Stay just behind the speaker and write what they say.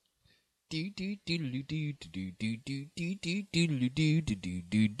Dancing, dancing,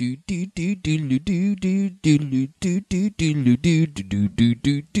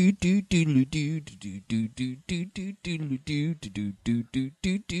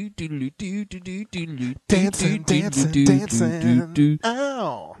 dancing.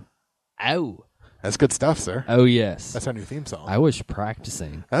 Ow. Ow. That's good stuff, sir. Oh, yes. That's our new theme song. I was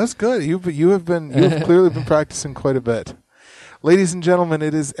practicing. That's good. You have clearly been practicing quite a bit. Ladies and gentlemen,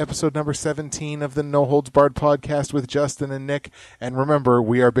 it is episode number 17 of the No Holds Barred podcast with Justin and Nick. And remember,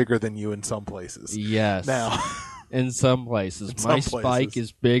 we are bigger than you in some places. Yes. Now, in some places. In My some spike places.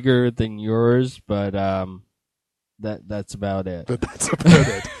 is bigger than yours, but that's about it. But that's about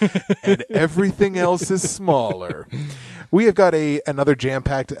it. And everything else is smaller. We have got another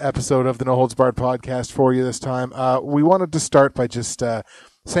jam-packed episode of the No Holds Barred podcast for you this time. We wanted to start by just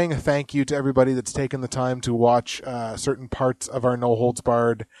saying a thank you to everybody that's taken the time to watch certain parts of our No Holds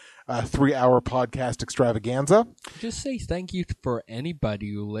Barred 3-hour podcast extravaganza. Just say thank you for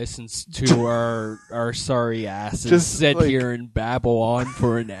anybody who listens to our sorry asses Just sit here and babble on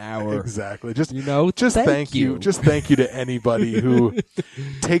for an hour. Exactly. Just thank you. Just thank you to anybody who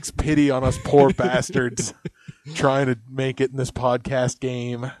takes pity on us poor bastards trying to make it in this podcast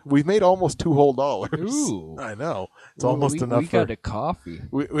game. We've made almost $2 whole. Ooh. I know. It's almost enough we got a coffee.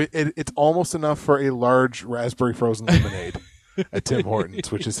 It's almost enough for a large raspberry frozen lemonade at Tim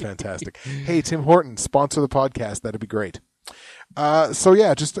Hortons, which is fantastic. Hey, Tim Hortons, sponsor the podcast. That'd be great. So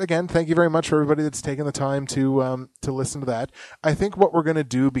yeah, just again, thank you very much for everybody that's taken the time to listen to that. I think what we're going to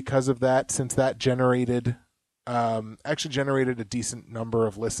do because of that, since that generated a decent number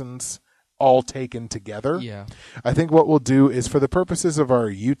of listens, all taken together. Yeah. I think what we'll do is, for the purposes of our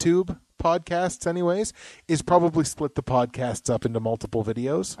YouTube podcasts anyways, is probably split the podcasts up into multiple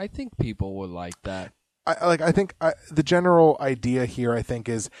videos. I think people would like that. I think the general idea here, I think,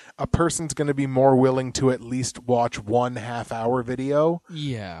 is a person's going to be more willing to at least watch 1 half-hour video.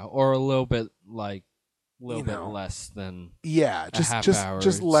 Yeah, or a little bit bit less than a half hour.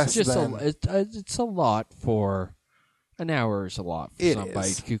 Just less than. It's a lot for. An hour is a lot for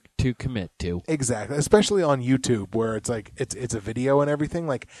somebody to commit to. Exactly, especially on YouTube, where it's like it's a video and everything.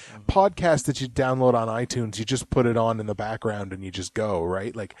 Like podcasts that you download on iTunes, you just put it on in the background and you just go,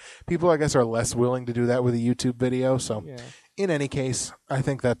 right? Like people, I guess, are less willing to do that with a YouTube video. So, in any case, I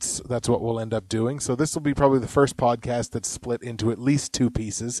think that's what we'll end up doing. So this will be probably the first podcast that's split into at least 2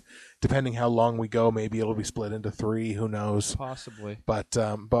 pieces, depending how long we go. Maybe it'll be split into 3. Who knows? Possibly. But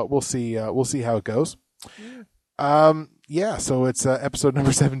we'll see. We'll see how it goes. So it's episode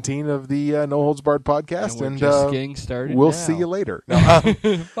number 17 of the No Holds Barred podcast, and we're just getting started. We'll now. see you later. No,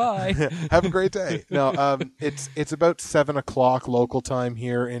 bye. Have a great day. No, it's about 7:00 local time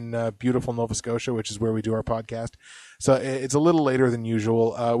here in beautiful Nova Scotia, which is where we do our podcast. So it's a little later than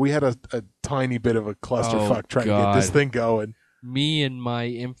usual. We had a tiny bit of a clusterfuck trying to get this thing going. Me and my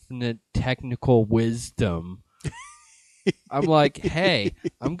infinite technical wisdom. I'm like, hey,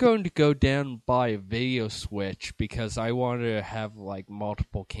 I'm going to go down and buy a video switch because I want to have like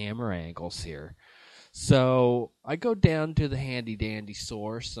multiple camera angles here. So I go down to the handy dandy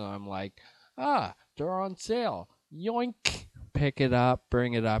store. So I'm like, they're on sale. Yoink. Pick it up,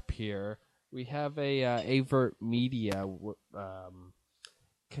 bring it up here. We have a Avert Media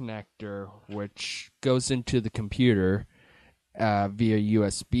connector which goes into the computer via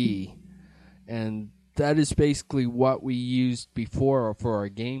USB, and that is basically what we used before for our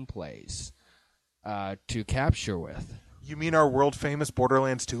gameplays to capture with. You mean our world-famous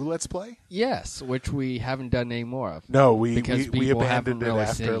Borderlands 2 Let's Play? Yes, which we haven't done any more of. No, we haven't abandoned it really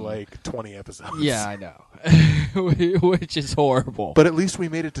after seen. like 20 episodes. Yeah, I know. Which is horrible. But at least we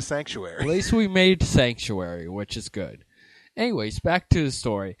made it to Sanctuary. At least we made it to Sanctuary, which is good. Anyways, back to the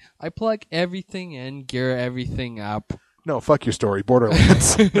story. I plug everything in, gear everything up. No, fuck your story.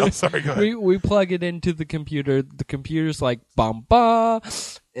 Borderlands. No, sorry, go ahead. We plug it into the computer. The computer's like, bum.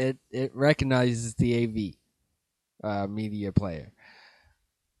 It recognizes the AV media player.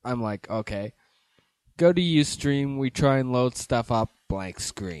 I'm like, okay. Go to Ustream. We try and load stuff up. Blank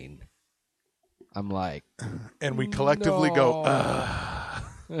screen. I'm like... And we collectively go,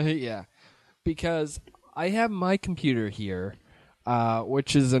 Yeah. Because I have my computer here...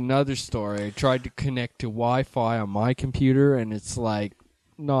 which is another story. I tried to connect to Wi-Fi on my computer, and it's like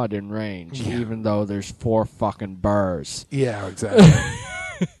not in range, even though there's 4 fucking bars. Yeah, exactly.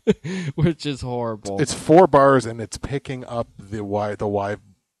 Which is horrible. It's 4 bars, and it's picking up the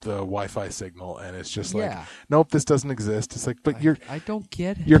Wi-Fi signal, and it's just like, nope, this doesn't exist. It's like, but I don't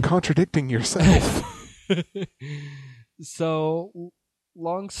get it. You're contradicting yourself. So,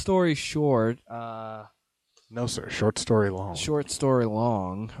 long story short, No, sir. Short story long. Short story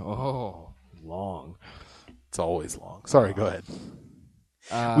long. Oh, long. It's always long. Sorry, go ahead.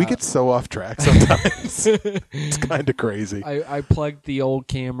 We get so off track sometimes. It's kind of crazy. I plugged the old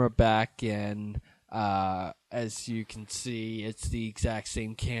camera back in. As you can see, it's the exact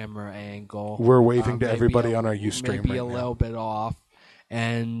same camera angle. We're waving to everybody on our Ustream right now. Maybe a little bit off.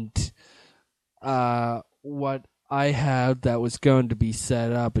 And what I had that was going to be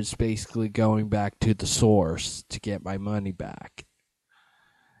set up is basically going back to the source to get my money back.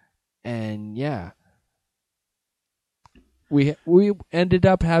 And yeah. We ended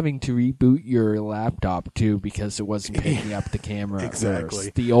up having to reboot your laptop too because it wasn't picking up the camera.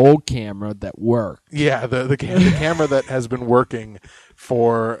 Exactly, the old camera that worked. Yeah, the camera that has been working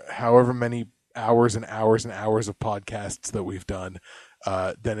for however many hours and hours and hours of podcasts that we've done.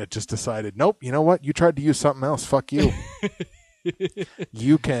 Then it just decided, nope. You know what? You tried to use something else. Fuck you.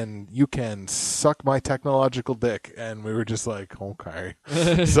 You can suck my technological dick. And we were just like, okay.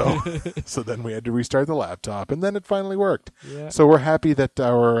 So then we had to restart the laptop, and then it finally worked. Yeah. So we're happy that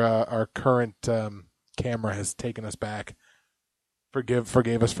our current camera has taken us back.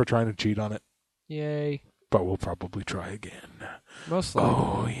 Forgave us for trying to cheat on it. Yay. But we'll probably try again. Most likely.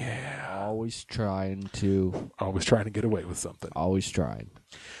 Oh yeah. Always trying to get away with something. Always trying.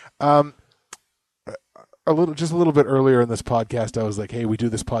 Just a little bit earlier in this podcast, I was like, hey, we do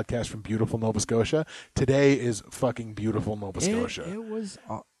this podcast from beautiful Nova Scotia. Today is fucking beautiful Nova Scotia. It was,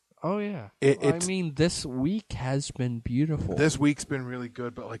 oh yeah. I mean, this week has been beautiful. This week's been really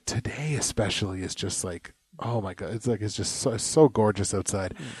good, but like today especially is just like, oh my God. It's just so gorgeous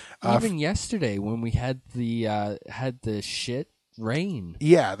outside. Even yesterday when we had the shit rain.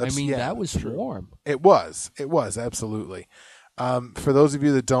 Yeah. That was true. Warm. It was absolutely. For those of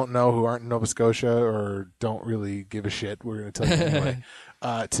you that don't know, who aren't in Nova Scotia or don't really give a shit, we're going to tell you anyway.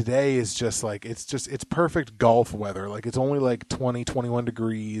 Today is just like, it's perfect golf weather. Like it's only like 20, 21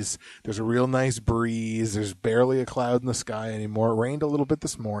 degrees. There's a real nice breeze. There's barely a cloud in the sky anymore. It rained a little bit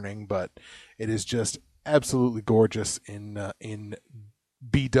this morning, but it is just absolutely gorgeous in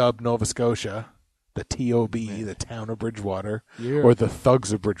B-Dub, Nova Scotia, the TOB, the town of Bridgewater, or the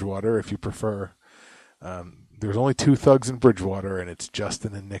Thugs of Bridgewater, if you prefer. There's only 2 thugs in Bridgewater, and it's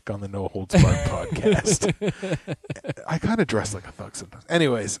Justin and Nick on the No Holds Barred podcast. I kind of dress like a thug sometimes.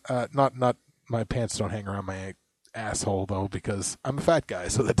 Anyways, not my pants don't hang around my asshole though, because I'm a fat guy,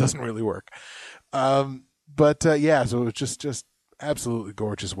 so that doesn't really work. Yeah, so it was just absolutely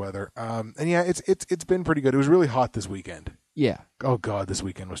gorgeous weather. And yeah, it's been pretty good. It was really hot this weekend. Yeah. Oh God, this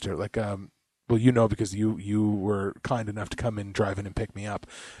weekend was terrible. Like well, you know, because you were kind enough to come in, drive in, and pick me up.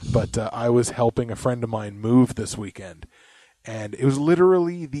 But I was helping a friend of mine move this weekend, and it was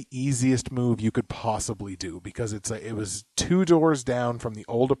literally the easiest move you could possibly do because it was 2 doors down from the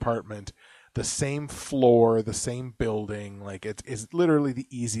old apartment, the same floor, the same building. Like it's literally the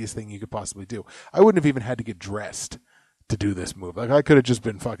easiest thing you could possibly do. I wouldn't have even had to get dressed to do this move. Like I could have just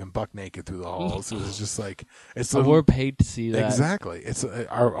been fucking buck naked through the halls. It was just like we're paid to see that. Exactly. It's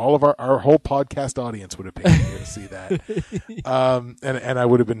our whole podcast audience would have paid me to see that. And I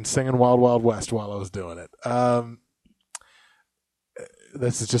would have been singing Wild Wild West while I was doing it.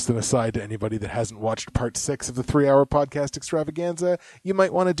 This is just an aside to anybody that hasn't watched part 6 of the 3-hour podcast extravaganza. You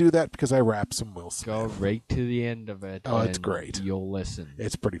might want to do that because I rap some Will Smith. Go right to the end of it. Oh, it's great. You'll listen.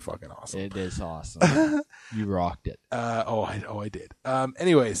 It's pretty fucking awesome. It is awesome. You rocked it. I did.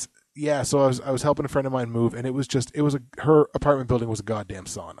 Anyways, yeah. So I was helping a friend of mine move, and her apartment building was a goddamn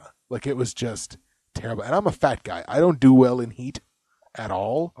sauna. Like it was just terrible. And I'm a fat guy. I don't do well in heat at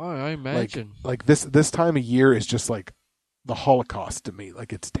all. Oh, I imagine. Like this time of year is just like the Holocaust to me.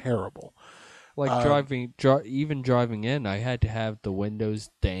 Like it's terrible. Like even driving in, I had to have the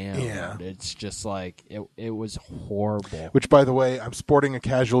windows down. Yeah. It's just like it was horrible. Which, by the way, I'm sporting a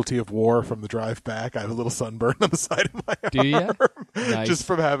casualty of war from the drive back. I have a little sunburn on the side of my arm. Do you? Nice. Just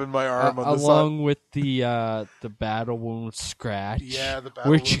from having my arm on the side. Along with the battle wound scratch. Yeah, the battle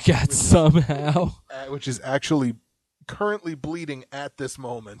which you got somehow. Which is actually currently bleeding at this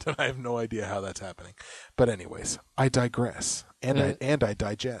moment, and I have no idea how that's happening. But anyways, I digress, and I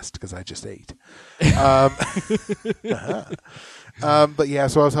digest because I just ate. But yeah,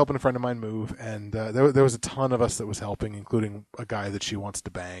 so I was helping a friend of mine move, and there was a ton of us that was helping, including a guy that she wants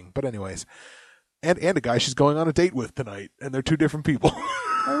to bang. But anyways, and a guy she's going on a date with tonight, and they're 2 different people.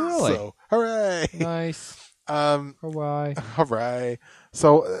 Oh, really? So, hooray! Nice. Hooray!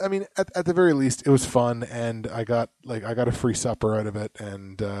 So, I mean, at the very least, it was fun, and I got a free supper out of it.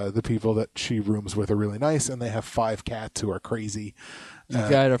 And the people that she rooms with are really nice, and they have 5 cats who are crazy. You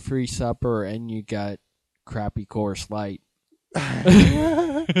got a free supper, and you got crappy Coors Light.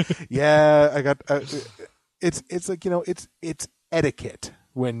 Yeah, I got. it's like, it's etiquette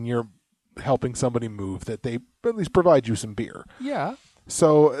when you're helping somebody move that they at least provide you some beer. Yeah.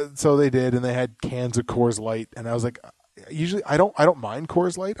 So they did, and they had cans of Coors Light, and I was like, usually I don't mind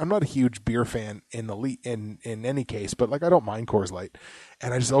Coors Light. I'm not a huge beer fan in any case, but like I don't mind Coors Light.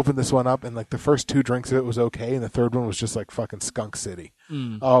 And I just opened this one up, and like the first 2 drinks of it was okay, and the third one was just like fucking Skunk City.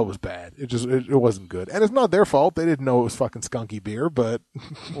 Oh, it was bad. It wasn't good, and it's not their fault. They didn't know it was fucking skunky beer, but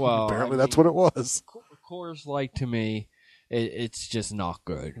well, apparently that's what it was. Coors Light to me, it's just not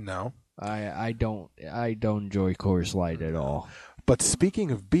good. No, I don't enjoy Coors Light at all. But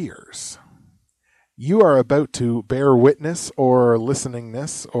speaking of beers, you are about to bear witness or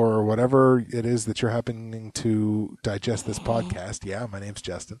listeningness or whatever it is that you're happening to digest this podcast. Yeah, my name's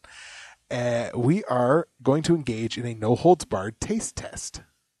Justin. We are going to engage in a no-holds-barred taste test.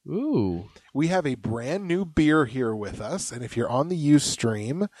 Ooh. We have a brand new beer here with us, and if you're on the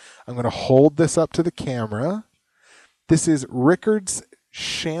Ustream, I'm going to hold this up to the camera. This is Rickards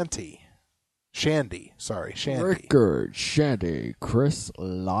Shandy. Rickards Shandy Chris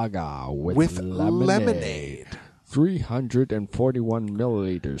Lager with lemonade. 341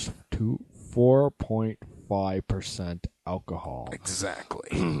 milliliters to 4.5% alcohol.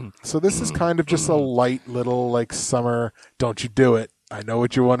 Exactly. So this is kind of just a light little like summer. Don't you do it? I know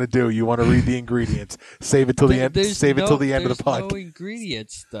what you want to do. You want to read the ingredients. Save it till the end. Save it till the end of the podcast. There's no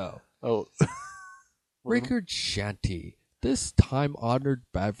ingredients though. Oh. Rickards Shandy. This time-honored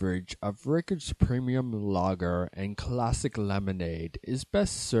beverage of Rickards Premium Lager and Classic Lemonade is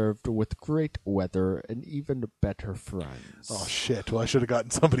best served with great weather and even better friends. Oh, shit. Well, I should have gotten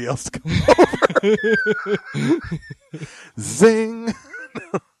somebody else to come over. Zing!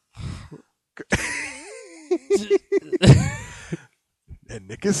 And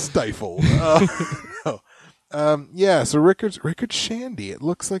Nick is stifled. No. Yeah, so Rickards Shandy. It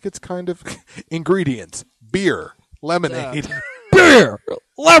looks like it's kind of ingredients. Beer. Lemonade. Beer,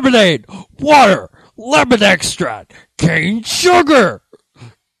 lemonade, water, lemon extract, cane sugar,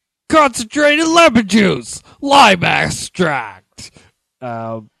 concentrated lemon juice, lime extract.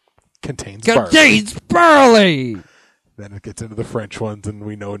 Contains barley. Then it gets into the French ones, and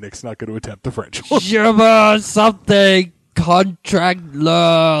we know Nick's not going to attempt the French ones. Sugar something, contract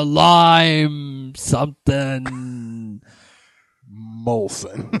lime something.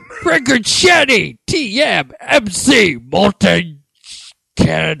 Molson. Rickards Shandy, TM, Molten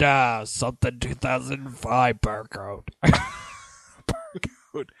Canada, something 2005 barcode.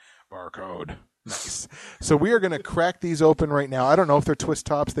 Barcode. Nice. So we are going to crack these open right now. I don't know if they're twist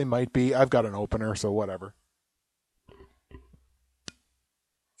tops. They might be. I've got an opener, so whatever.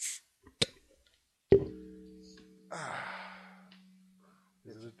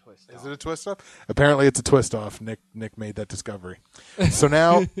 Is it a twist off? Apparently it's a twist off. Nick made that discovery. So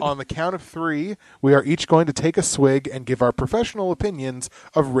now, on the count of 3, we are each going to take a swig and give our professional opinions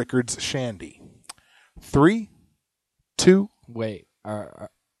of Rickards Shandy. 3, 2. Wait,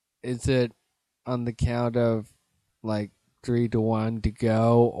 is it on the count of like 3 to 1 to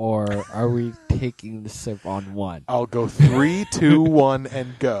go, or are we taking the sip on 1? I'll go 3, 2, 1,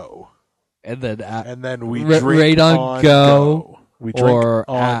 and go. And then we drink right on go. We drink or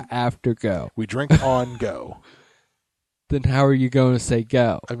on after go. We drink on go. Then how are you going to say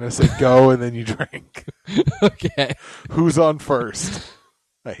go? I'm going to say go, and then you drink. Okay. Who's on first?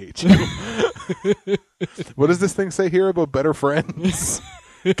 I hate you. What does this thing say here about better friends?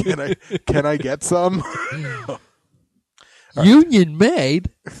 Can I get some? Union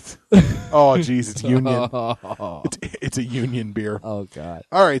made. Oh, jeez, it's Union. It's a Union beer. Oh God.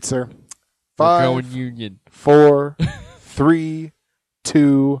 All right, sir. We're going Union. 4, 3,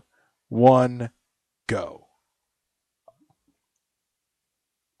 2, 1, go.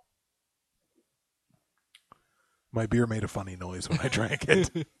 My beer made a funny noise when I drank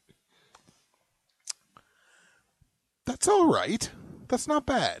it. That's all right. That's not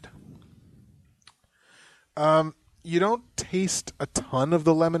bad. You don't taste a ton of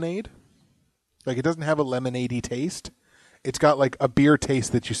the lemonade. Like, it doesn't have a lemonade-y taste. It's got like a beer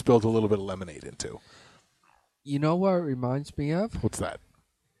taste that you spilled a little bit of lemonade into. You know what it reminds me of? What's that?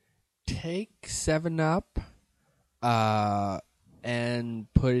 Take 7-Up and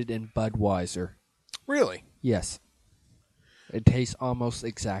put it in Budweiser. Really? Yes. It tastes almost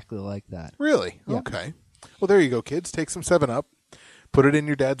exactly like that. Really? Yep. Okay. Well, there you go, kids. Take some 7-Up, put it in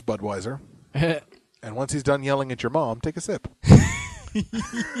your dad's Budweiser, and once he's done yelling at your mom, take a sip.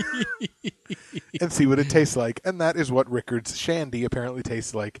 And see what it tastes like. And that is what Rickards Shandy apparently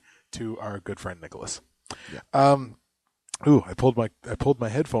tastes like to our good friend Nicholas. Yeah. I pulled my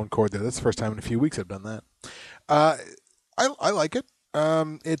headphone cord there. That's the first time in a few weeks I've done that. I like it.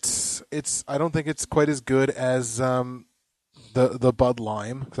 It's I don't think it's quite as good as the Bud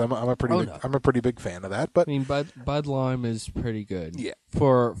Lime, because I'm a pretty big fan of that. But I mean, Bud Lime is pretty good. Yeah.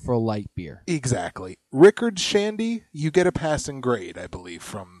 For light beer. Exactly. Rickards Shandy, you get a passing grade, I believe,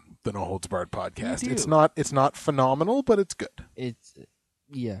 from the No Holds Barred podcast. You do. It's not phenomenal, but it's good. It's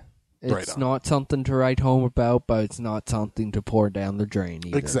Right It's on. not something to write home about, but it's not something to pour down the drain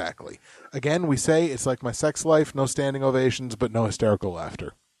either. Exactly. Again, we say it's like my sex life, no standing ovations, but no hysterical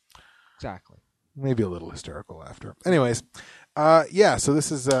laughter. Exactly. Maybe a little hysterical laughter. Anyways, so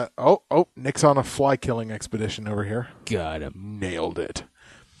this is Nick's on a fly killing expedition over here. Got him. Nailed it.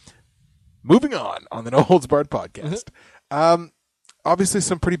 Moving on the No Holds Barred podcast. Obviously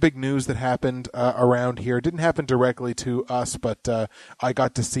some pretty big news that happened around here. It didn't happen directly to us, but I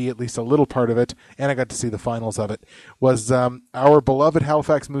got to see at least a little part of it, and I got to see the finals of it. Was our beloved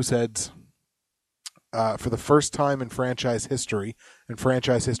Halifax Mooseheads, for the first time in franchise history, and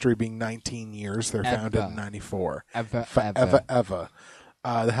franchise history being 19 years, they're founded in 94. Ever.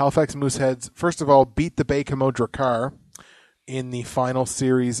 The Halifax Mooseheads, first of all, beat the Baie-Comeau Drakkar in the final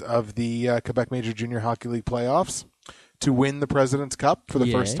series of the Quebec Major Junior Hockey League playoffs to win the President's Cup for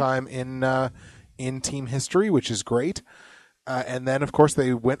the first time in team history, which is great. And then, of course,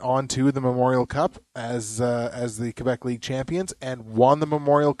 they went on to the Memorial Cup as the Quebec League champions and won the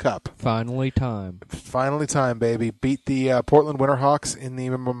Memorial Cup. Finally time, baby. Beat the Portland Winterhawks in the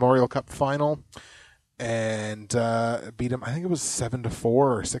Memorial Cup final and beat them. I think it was 7-4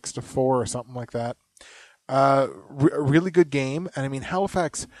 or 6-4 or something like that. Really good game. And I mean,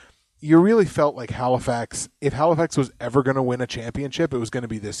 Halifax, you really felt like Halifax, if Halifax was ever going to win a championship, it was going to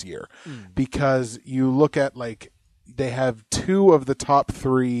be this year. Because you look at, like, they have two of the top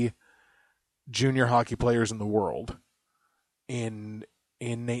three junior hockey players in the world in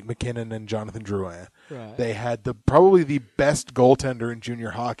Nate McKinnon and Jonathan Drouin. Right. They had probably the best goaltender in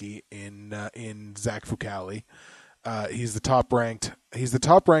junior hockey in Zach Fucale. He's the top ranked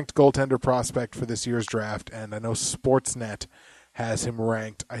goaltender prospect for this year's draft, and I know Sportsnet has him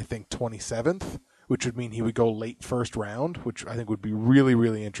ranked, I think, 27th, which would mean he would go late first round, which I think would be really,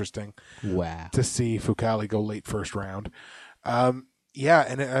 really interesting. Wow. To see Fucale go late first round. And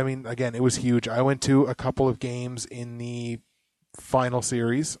I mean, again, it was huge. I went to a couple of games in the final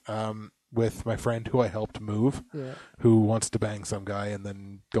series with my friend who I helped move, who wants to bang some guy and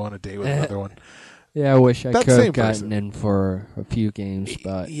then go on a date with another one. Yeah, I wish I That could have same gotten person. in for a few games,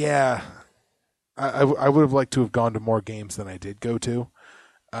 but Yeah. I would have liked to have gone to more games than I did go to.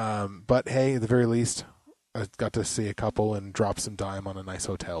 But hey, at the very least, I got to see a couple and drop some dime on a nice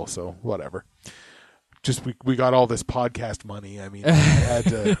hotel, so whatever. Just we got all this podcast money. I mean, I had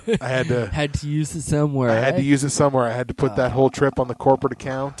to had to use it somewhere. I had to use it somewhere. I had to put that whole trip on the corporate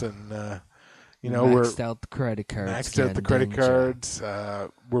account, and maxed out the credit cards. Maxed out the credit cards.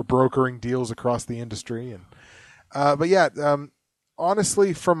 We're brokering deals across the industry, and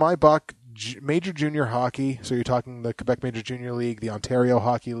honestly, for my buck, major junior hockey. So you're talking the Quebec Major Junior League, the Ontario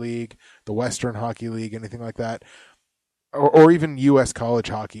Hockey League, the Western Hockey League, anything like that, or even U.S. college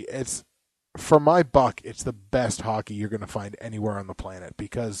hockey. It's, for my buck, it's the best hockey you're going to find anywhere on the planet,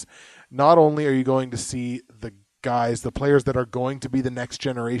 because not only are you going to see the players that are going to be the next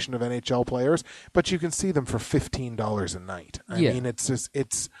generation of NHL players, but you can see them for $15 a night. I mean, it's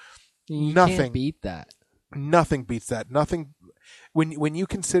you nothing. Can't beat that. Nothing beats that. Nothing. When you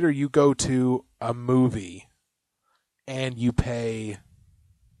consider you go to a movie and you pay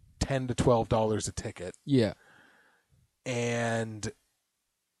 $10 to $12 a ticket, and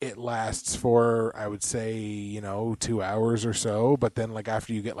it lasts for, I would say, 2 hours or so, but then like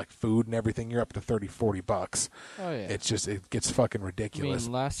after you get like food and everything, you're up to $30-$40. Oh yeah, it gets fucking ridiculous. I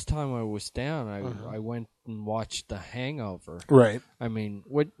mean, last time I was down, I went and watched The Hangover. Right. I mean,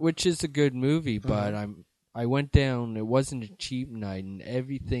 which is a good movie, but I went down. It wasn't a cheap night, and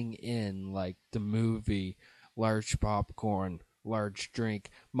everything in like the movie, large popcorn, large drink.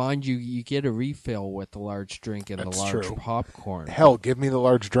 Mind you, you get a refill with the large drink and That's the large true. popcorn. Hell, give me the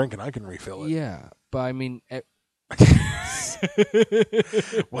large drink and I can refill it. Yeah, but I mean,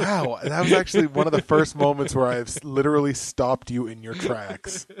 wow, that was actually one of the first moments where I've literally stopped you in your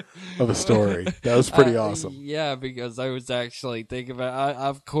tracks of a story. That was pretty awesome. Yeah, because I was actually thinking about,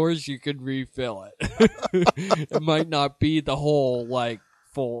 of course you could refill it. It might not be the whole, like,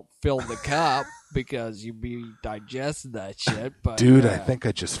 fill the cup, because you'd be digesting that shit. But dude, I think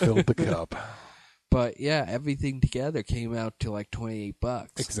I just filled the cup. But yeah, everything together came out to like $28.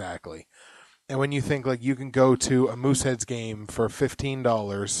 Exactly. And when you think like you can go to a Mooseheads game for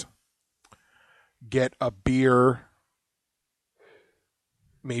 $15, get a beer,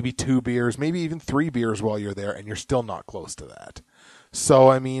 maybe 2 beers, maybe even 3 beers while you're there, and you're still not close to that. So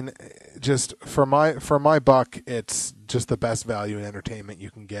I mean, just for my buck, it's just the best value in entertainment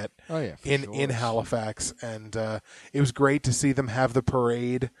you can get in Halifax, and it was great to see them have the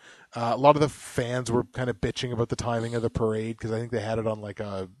parade. A lot of the fans were kind of bitching about the timing of the parade because I think they had it on like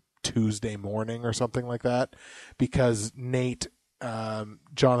a Tuesday morning or something like that, because Nate,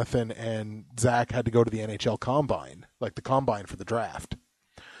 Jonathan, and Zach had to go to the NHL Combine, like the Combine for the draft.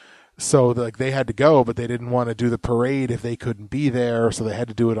 So like they had to go, but they didn't want to do the parade if they couldn't be there, so they had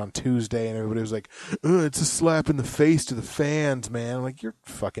to do it on Tuesday. And everybody was like, "It's a slap in the face to the fans, man." I'm like, you're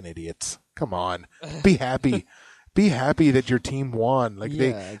fucking idiots. Come on, be happy, be happy that your team won. Like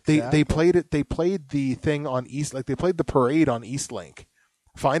they played it. They played the thing on East, like they played the parade on Eastlink.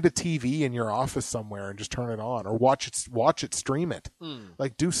 Find a TV in your office somewhere and just turn it on, or watch it, stream it.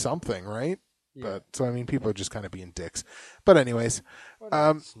 Like do something, right? Yeah. But so I mean, people are just kind of being dicks. But anyways,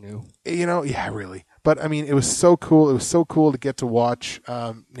 new. Yeah, really. But I mean, it was so cool. It was so cool to get to watch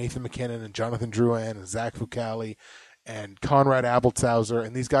Nathan McKinnon and Jonathan Drouin and Zach Fucali and Conrad Abeltzhauser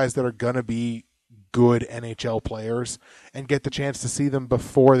and these guys that are gonna be good NHL players, and get the chance to see them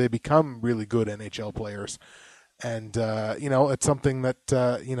before they become really good NHL players. And it's something that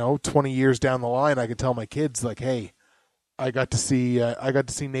 20 years down the line, I could tell my kids, like, hey, I got to see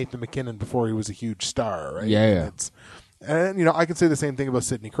Nathan McKinnon before he was a huge star, right? Yeah. And I can say the same thing about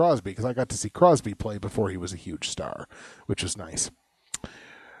Sidney Crosby, because I got to see Crosby play before he was a huge star, which was nice.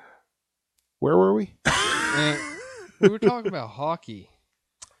 Where were we? We were talking about hockey.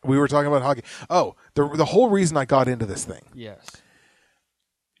 We were talking about hockey. Oh, the whole reason I got into this thing. Yes.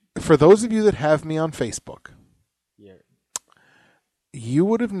 For those of you that have me on Facebook, you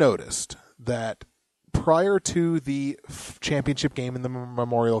would have noticed that prior to the championship game in the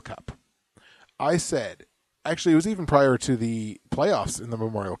Memorial Cup, I said, actually it was even prior to the playoffs in the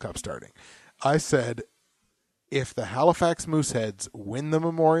Memorial Cup starting, I said, if the Halifax Mooseheads win the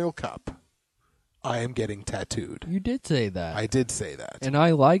Memorial Cup, I am getting tattooed. You did say that. I did say that. And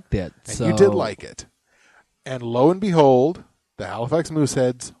I liked it. And you did like it. And lo and behold, the Halifax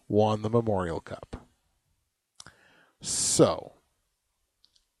Mooseheads won the Memorial Cup. So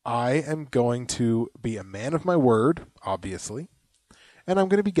I am going to be a man of my word, obviously, and I'm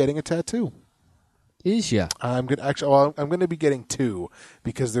going to be getting a tattoo. Is ya? I'm going to be getting two,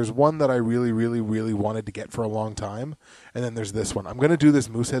 because there's one that I really, really, really wanted to get for a long time, and then there's this one. I'm going to do this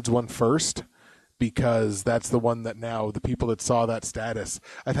Mooseheads one first, because that's the one that now the people that saw that status,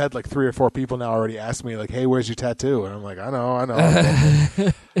 I've had like 3 or 4 people now already ask me like, "Hey, where's your tattoo?" And I'm like, I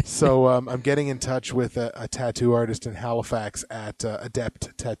know. So I'm getting in touch with a tattoo artist in Halifax at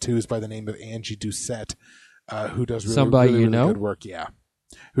Adept Tattoos by the name of Angie Doucette, who does really good work. Yeah.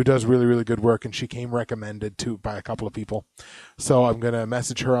 Who does really, really good work, and she came recommended by a couple of people. So I'm going to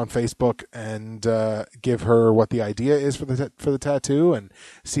message her on Facebook and give her what the idea is for the tattoo, and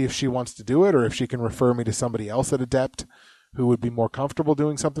see if she wants to do it, or if she can refer me to somebody else at Adept who would be more comfortable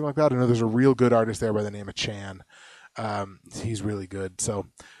doing something like that. I know there's a real good artist there by the name of Chan. He's really good. So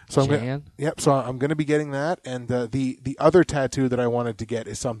I'm going to be getting that, and the other tattoo that I wanted to get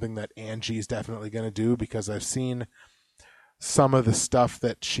is something that Angie's definitely going to do, because I've seen some of the stuff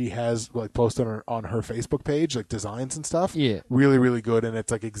that she has like posted on her Facebook page, like designs and stuff. Yeah. Really, really good. And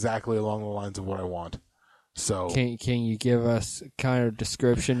it's like exactly along the lines of what I want. So can you give us kind of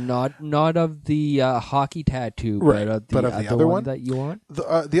description, not of the hockey tattoo, right, but of the other one that you want?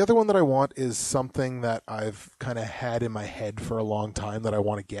 The other one that I want is something that I've kind of had in my head for a long time that I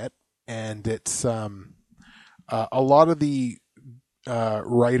want to get. And it's a lot of the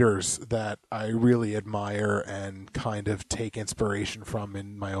writers that I really admire and kind of take inspiration from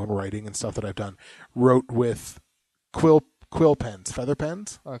in my own writing and stuff that I've done, wrote with quill pens, feather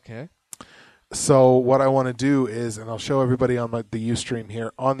pens. Okay. So what I want to do is, and I'll show everybody on the Ustream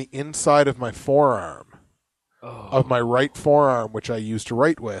here, on the inside of my forearm, of my right forearm, which I used to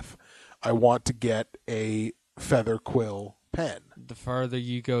write with, I want to get a feather quill pen. The farther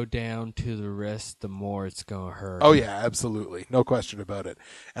you go down to the wrist, the more it's going to hurt. Oh, yeah, absolutely. No question about it.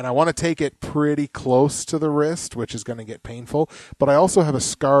 And I want to take it pretty close to the wrist, which is going to get painful. But I also have a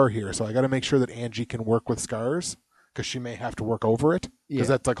scar here, so I got to make sure that Angie can work with scars, because she may have to work over it, because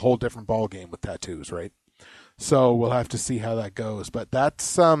that's like a whole different ball game with tattoos, right? So we'll have to see how that goes. But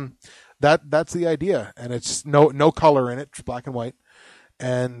that's the idea, and it's no color in it, it's black and white.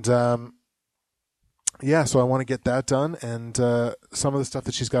 And yeah, so I want to get that done, and some of the stuff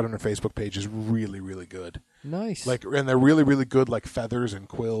that she's got on her Facebook page is really, really good. Nice. And they're really, really good, like feathers and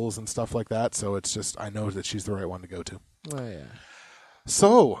quills and stuff like that. So it's just, I know that she's the right one to go to. Oh yeah.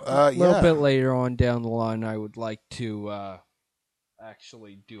 So a little bit later on down the line, I would like to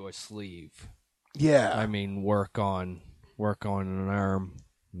actually do a sleeve. Yeah. I mean, work on work on an arm.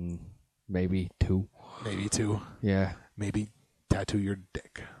 Maybe 2. Maybe 2. Yeah. Maybe tattoo your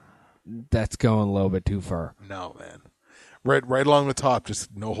dick. That's going a little bit too far. No, man. Right along the top,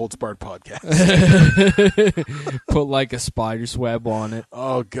 just No Holds Barred podcast. Put like a spider's web on it.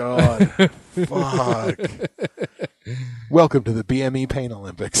 Oh, God. Fuck. Welcome to the BME Pain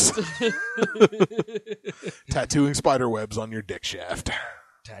Olympics. Tattooing spider webs on your dick shaft.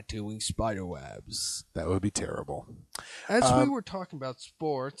 Tattooing spider webs. That would be terrible. As we were talking about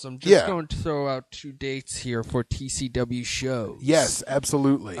sports, I'm just going to throw out 2 dates here for TCW shows. Yes,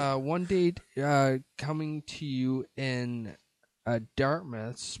 absolutely. One date coming to you in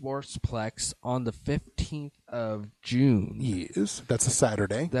Dartmouth Sportsplex on the 15th of June. Yes, that's a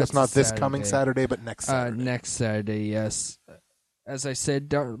Saturday. That's not this coming Saturday, but next Saturday. Next Saturday, yes. As I said,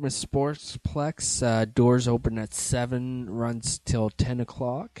 Dartmouth Sportsplex, doors open at 7, runs till 10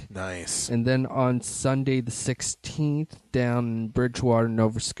 o'clock. Nice. And then on Sunday the 16th, down in Bridgewater,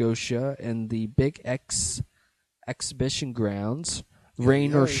 Nova Scotia, in the Big X exhibition grounds,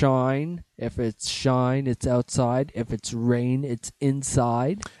 rain or shine. If it's shine, it's outside. If it's rain, it's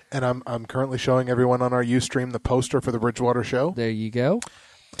inside. And I'm currently showing everyone on our Ustream the poster for the Bridgewater show. There you go.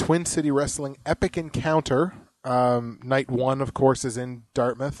 Twin City Wrestling Epic Encounter. Night 1, of course, is in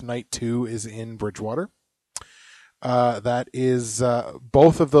Dartmouth. Night 2 is in Bridgewater. That is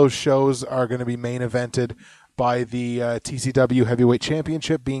both of those shows are going to be main evented by the TCW Heavyweight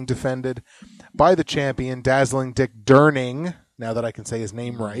Championship being defended by the champion, Dazzling Dick Durning. Now that I can say his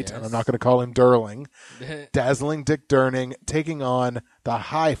name right, and I'm not going to call him Durling. Dazzling Dick Durning taking on the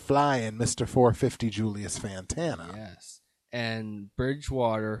high-flying Mr. 450 Julius Fantana. Yes. And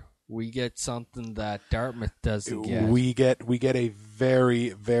Bridgewater, we get something that Dartmouth doesn't get. We get a very,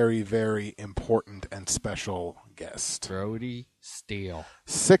 very, very important and special guest. Brody Steele.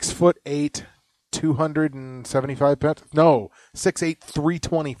 6'8", 275 pounds. No, 6'8",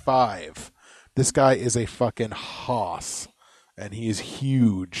 325. This guy is a fucking hoss, and he is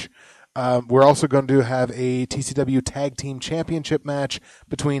huge. We're also going to have a TCW Tag Team Championship match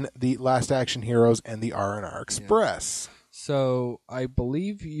between the Last Action Heroes and the R&R Express. Yeah. So I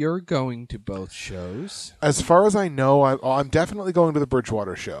believe you're going to both shows. As far as I know, I'm definitely going to the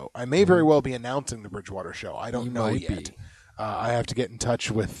Bridgewater show. I may very well be announcing the Bridgewater show. I don't know yet. I have to get in touch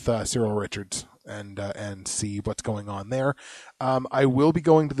with Cyril Rickards and see what's going on there. I will be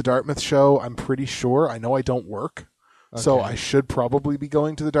going to the Dartmouth show, I'm pretty sure. I know I don't work, so I should probably be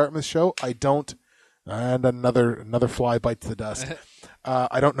going to the Dartmouth show. I don't. And another fly bites the dust.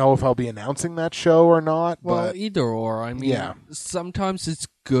 I don't know if I'll be announcing that show or not. Well, but either or. I mean, sometimes it's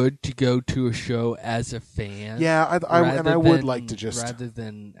good to go to a show as a fan. Yeah, I would like to just rather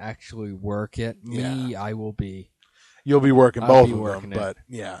than actually work it. Me, I will be. You'll be working both of them, but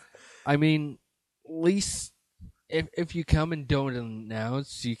yeah. I mean, at least if you come and don't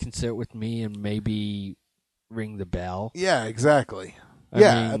announce, you can sit with me and maybe ring the bell. Yeah, exactly. I mean,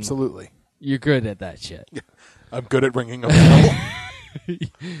 absolutely. You're good at that shit. I'm good at ringing a bell.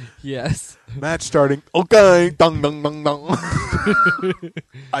 Yes. Match starting. Okay. Dong, dong, dong, dong.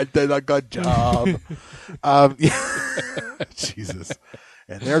 I did a good job. Jesus.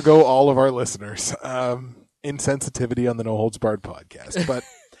 And there go all of our listeners. Insensitivity on the No Holds Barred podcast.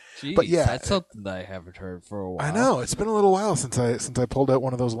 Jeez, but yeah, that's something that I haven't heard for a while. I know, it's been a little while since I pulled out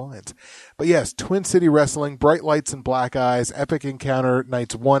one of those lines. But yes, Twin City Wrestling, Bright Lights and Black Eyes, Epic Encounter,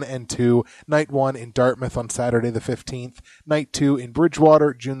 nights 1 and 2. Night 1 in Dartmouth on Saturday the 15th. Night 2 in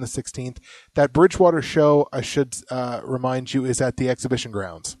Bridgewater, June the 16th. That Bridgewater show, I should remind you, is at the exhibition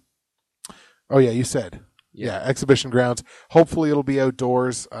grounds. Oh yeah, you said. Yeah, exhibition grounds. Hopefully it'll be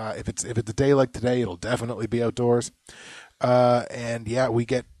outdoors. If it's a day like today, it'll definitely be outdoors. And yeah, we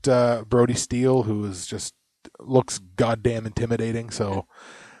get Brody Steele, who is just looks goddamn intimidating. So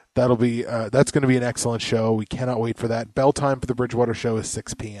that's going to be an excellent show. We cannot wait for that. Bell time for the Bridgewater show is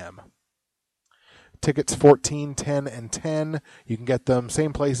 6 p.m. Tickets $14, $10, and $10. You can get them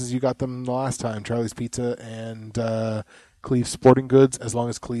same places you got them the last time: Charlie's Pizza and Cleve's Sporting Goods. As long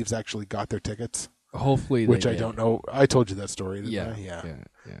as Cleve's actually got their tickets. Hopefully, which I don't know. I told you that story, didn't I? Yeah.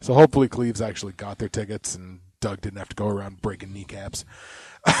 So hopefully Cleve's actually got their tickets and Doug didn't have to go around breaking kneecaps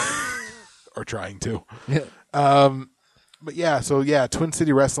or trying to. But yeah, so yeah, Twin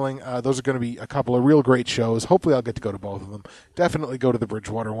City Wrestling, those are going to be a couple of real great shows. Hopefully I'll get to go to both of them. Definitely go to the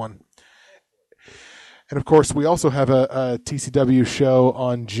Bridgewater one. And of course, we also have a TCW show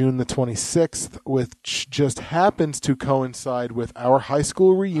on June the 26th, which just happens to coincide with our high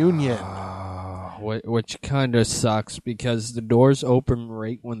school reunion. which kind of sucks because the doors open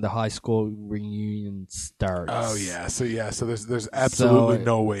right when the high school reunion starts. Oh yeah, so there's absolutely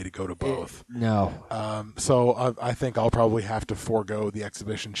no way to go to both. No. So I think I'll probably have to forego the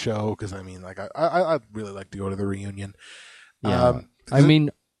exhibition show because I mean, like I'd really like to go to the reunion. Yeah.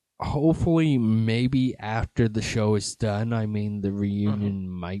 Hopefully, maybe after the show is done, I mean, the reunion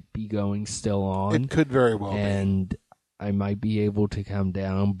might be going still on. It could very well and be. I might be able to come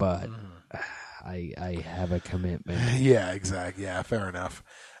down, but I have a commitment. Yeah, exactly. Yeah, fair enough.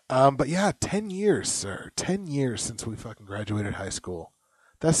 But yeah, 10 years, sir. 10 years since we fucking graduated high school.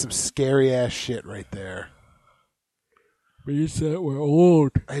 That's some scary ass shit right there. Means that we're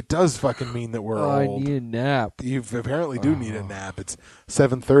old. It does fucking mean that we're old. I need a nap. You apparently do need a nap. It's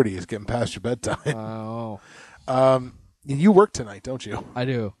 7:30. It's getting past your bedtime. Oh. You work tonight, don't you? I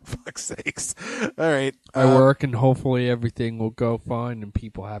do. Fuck's sakes. All right. I work and hopefully everything will go fine and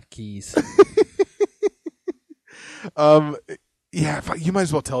people have keys. Yeah, you might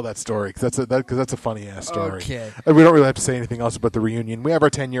as well tell that story because that's a funny ass story. Okay. We don't really have to say anything else about the reunion. We have our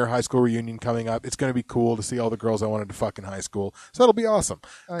 10-year high school reunion coming up. It's going to be cool to see all the girls I wanted to fuck in high school. So that'll be awesome.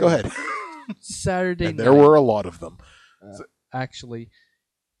 Go ahead. Saturday and night. There were a lot of them. Actually,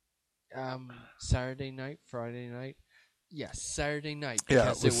 Saturday night, Friday night. Yes, Saturday night.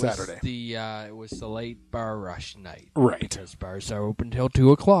 Because it was Saturday. It was the late bar rush night. Right. Because bars are open till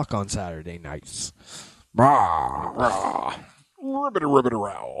 2:00 on Saturday nights.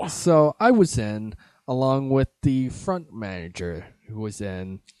 Ribbit-a-row. So I was in, along with the front manager who was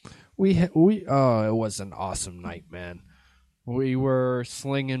in. It was an awesome night, man. We were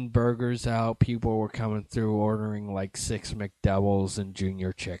slinging burgers out. People were coming through ordering like 6 McDoubles and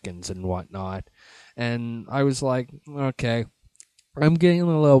junior chickens and whatnot. And I was like, okay, I'm getting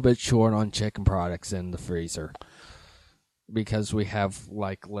a little bit short on chicken products in the freezer. Because we have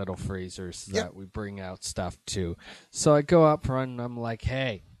like little freezers that we bring out stuff to. So I go up front and I'm like,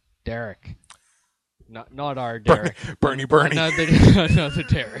 hey, Derek. Not our Derek. Bernie. Another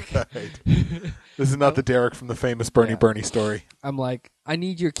Derek. Right. This is not the Derek from the famous Bernie story. I'm like, I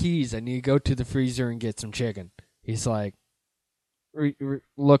need your keys. I need to go to the freezer and get some chicken. He's like,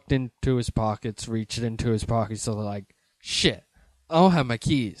 looked into his pockets, reached into his pockets. So they're like, shit, I don't have my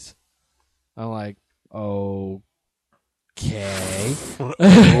keys. I'm like, okay.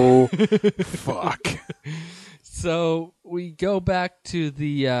 Oh, fuck. So we go back to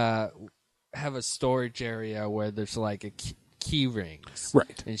the have a storage area where there's like a key rings,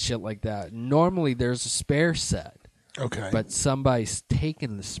 right, and shit like that. Normally there's a spare set, okay, but somebody's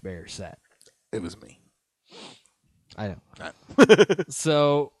taken the spare set. It was me. I know.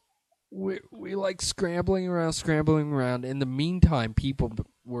 So we like scrambling around. In the meantime, people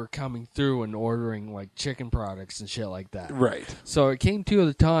were coming through and ordering like chicken products and shit like that. Right. So it came to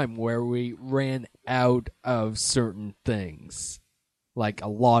the time where we ran out of certain things. Like a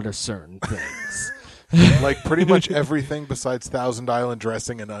lot of certain things. Like pretty much everything besides Thousand Island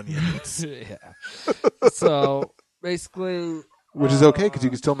dressing and onions. Yeah. So basically... Which is okay because you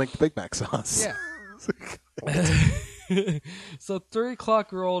can still make the Big Mac sauce. Yeah. So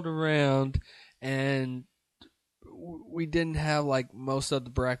 3:00 rolled around and we didn't have like most of the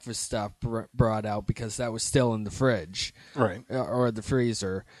breakfast stuff brought out because that was still in the fridge. Right. Or the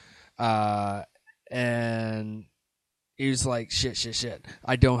freezer. And... he was like, shit.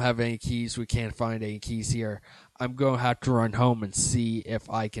 I don't have any keys. We can't find any keys here. I'm going to have to run home and see if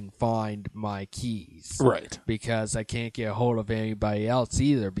I can find my keys. Right. Because I can't get a hold of anybody else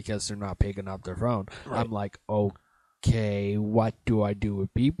either because they're not picking up their phone. Right. I'm like, okay, what do I do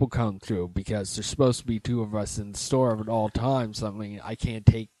if people come through? Because there's supposed to be 2 of us in the store at all times. I mean, I can't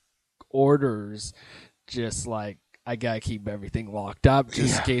take orders just like, I gotta keep everything locked up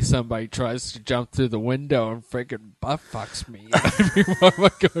just in case somebody tries to jump through the window and freaking butt fucks me. I mean, what am I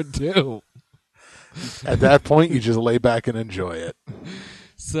gonna do? At that point, you just lay back and enjoy it.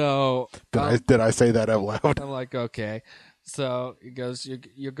 So did I say that out loud? I'm like, okay. So he goes,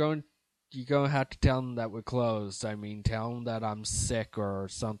 you're going to have to tell them that we're closed. I mean, tell them that I'm sick or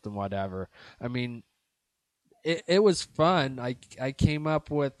something, whatever. I mean, it was fun. I came up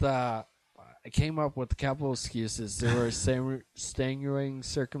with a couple excuses. There were extenuating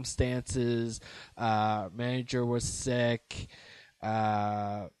circumstances. Manager was sick.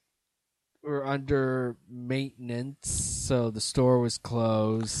 We're under maintenance, so the store was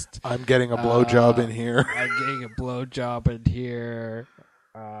closed. I'm getting a blowjob in here. I'm getting a blowjob in here.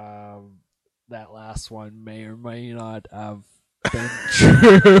 That last one may or may not have been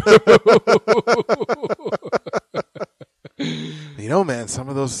true. You know, man, some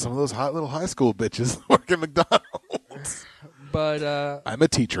of those hot little high school bitches work at McDonald's. But I'm a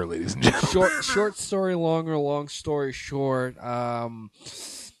teacher, ladies and gentlemen. short story longer, long story short. Come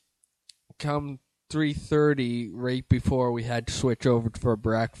 3:30, right before we had to switch over for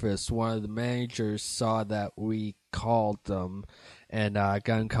breakfast, one of the managers saw that we called them and got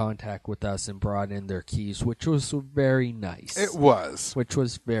in contact with us and brought in their keys, which was very nice. It was. Which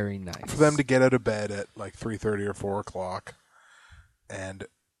was very nice. For them to get out of bed at like 3:30 or 4 o'clock. And,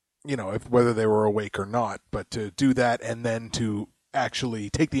 whether they were awake or not, but to do that and then to actually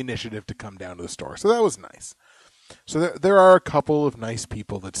take the initiative to come down to the store. So that was nice. So there are a couple of nice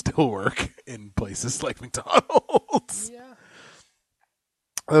people that still work in places like McDonald's. Yeah.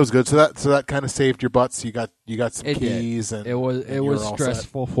 That was good. So that kind of saved your butts. You got some keys, did. and it was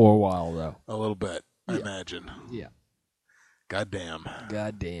stressful for a while though. A little bit, I imagine. Yeah. Goddamn.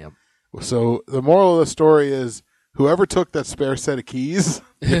 So the moral of the story is, whoever took that spare set of keys,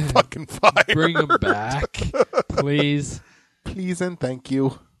 you're fucking fired. Bring them back, please. Please and thank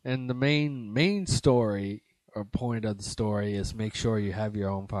you. And the main story or point of the story is make sure you have your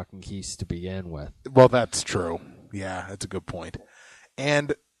own fucking keys to begin with. Well, that's true. Yeah, that's a good point.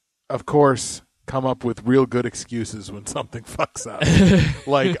 And, of course, come up with real good excuses when something fucks up.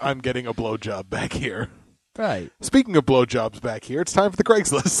 Like, I'm getting a blowjob back here. Right. Speaking of blowjobs back here, it's time for the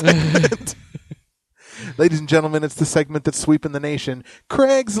CraigsList segment. Ladies and gentlemen, it's the segment that's sweeping the nation,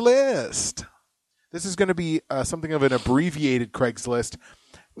 CraigsList. This is going to be something of an abbreviated CraigsList.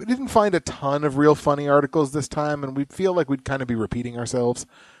 We didn't find a ton of real funny articles this time, and we feel like we'd kind of be repeating ourselves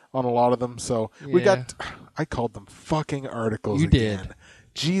on a lot of them. So I called them fucking articles again. Did.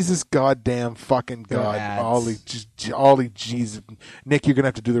 Jesus goddamn fucking God. Ollie, Jesus. Nick, you're going to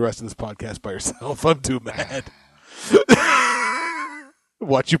have to do the rest of this podcast by yourself. I'm too mad.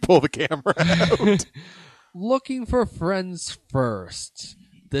 Watch you pull the camera out. Looking for friends first.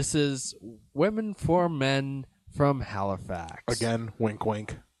 This is Women for Men from Halifax. Again, wink,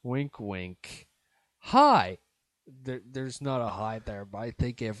 wink. Wink, wink. Hi. There's not a hi there, but I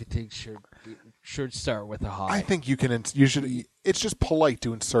think everything should start with a hi. I think you should. It's just polite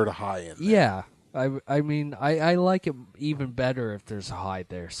to insert a hi in there. Yeah. I mean, I like it even better if there's a hi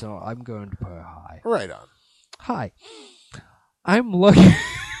there, so I'm going to put a hi. Right on. Hi. I'm looking...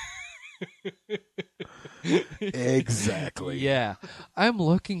 Exactly. Yeah. I'm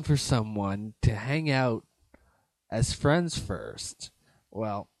looking for someone to hang out as friends first.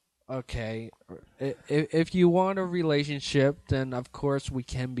 Well, okay. If you want a relationship, then of course we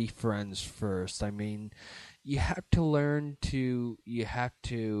can be friends first. I mean, you have to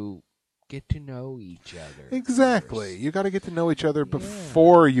get to know each other. Exactly. First. You got to get to know each other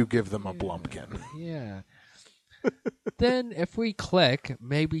before you give them a blumpkin. Yeah. Then if we click,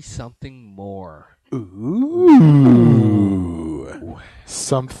 maybe something more. Ooh.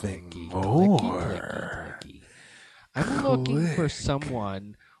 Something more. Clicky. I'm looking for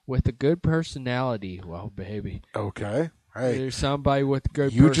someone with a good personality. Well, baby. Okay. Hey. There's somebody with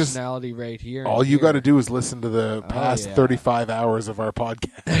good personality right here. All you got to do is listen to the past 35 hours of our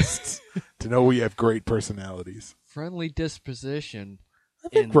podcasts to know we have great personalities. Friendly disposition. I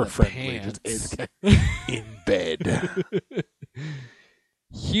think we're friendly. Just in bed.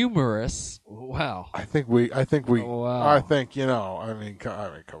 Humorous. Wow. I think we. Wow. I think I mean,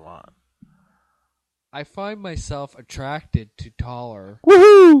 come on. I find myself attracted to taller.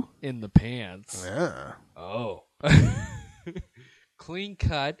 Woohoo! In the pants. Yeah. Oh. Clean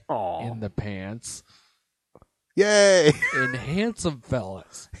cut. Aww. In the pants. Yay! And handsome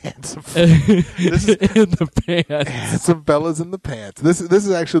fellas. Handsome. This is in the pants. Handsome fellas in the pants. This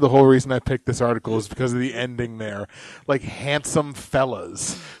is actually the whole reason I picked this article is because of the ending there. Like, handsome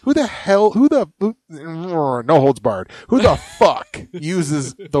fellas. Who no holds barred. Who the fuck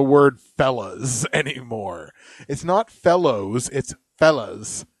uses the word fellas anymore? It's not fellows, it's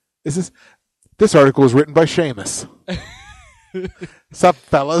fellas. This article was written by Seamus. Sup,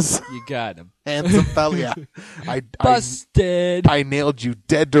 fellas? You got him. Handsome fella, yeah. Busted. I nailed you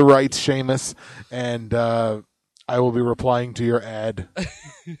dead to rights, Seamus, and I will be replying to your ad.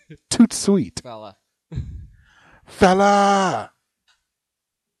 Toot sweet. Fella.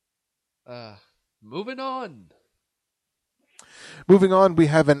 Moving on. Moving on, we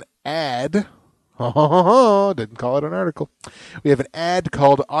have an ad. Didn't call it an article. We have an ad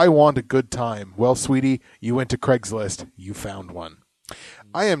called I Want a Good Time. Well, sweetie, you went to CraigsList. You found one.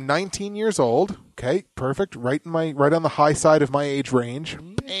 I am 19 years old. Okay, perfect. Right on the high side of my age range.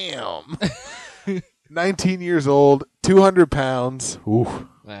 Bam. 19 years old, 200 pounds. Ooh.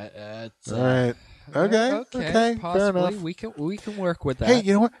 That's all right. Okay. Fair enough. We can work with that. Hey,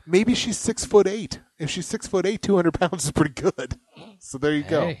 you know what? Maybe she's 6'8". If she's 6'8", 200 pounds is pretty good. So there you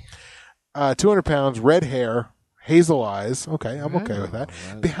go. 200 pounds, red hair, Hazel eyes. Okay, I'm okay with that.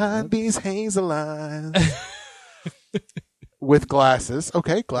 Behind these hazel eyes. With glasses.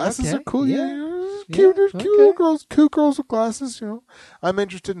 Okay, glasses are cool. Yeah. Cute, cute girls with glasses, I'm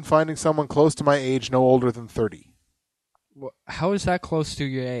interested in finding someone close to my age, no older than 30. How is that close to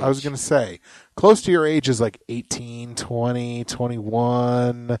your age? I was going to say, close to your age is like 18, 20,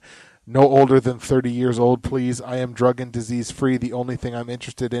 21. No older than 30 years old, please. I am drug and disease free. The only thing I'm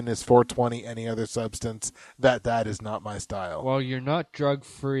interested in is 420, any other substance. That is not my style. Well, you're not drug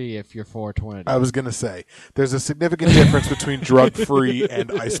free if you're 420. I was going to say, there's a significant difference between drug free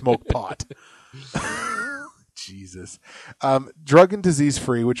and I smoke pot. Jesus. Drug and disease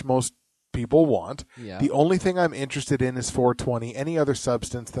free, which most people want. Yeah. The only thing I'm interested in is 420. Any other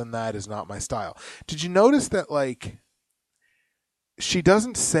substance than that is not my style. Did you notice that, like, she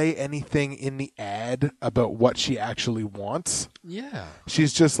doesn't say anything in the ad about what she actually wants? Yeah.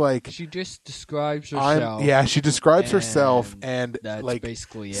 She's just like... She just describes herself. She describes herself and that's like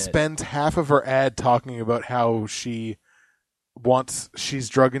basically it. Spends half of her ad talking about how she's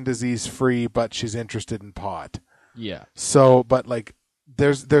drug and disease free, but she's interested in pot. Yeah. So, but like,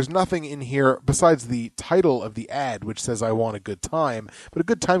 there's nothing in here besides the title of the ad, which says I want a good time, but a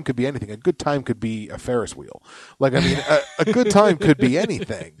good time could be anything. A good time could be a Ferris wheel. Like, I mean, a good time could be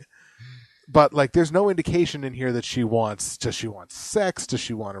anything. But like, there's no indication in here that does she want sex? Does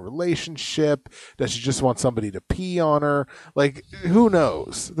she want a relationship? Does she just want somebody to pee on her? Like, who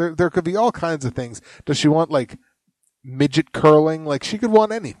knows? There could be all kinds of things. Does she want like midget curling? Like, she could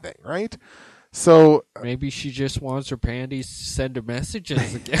want anything, right? So maybe she just wants her panties to send her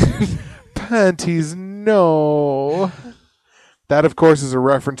messages again. Panties, no. That, of course, is a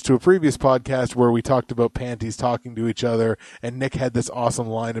reference to a previous podcast where we talked about panties talking to each other, and Nick had this awesome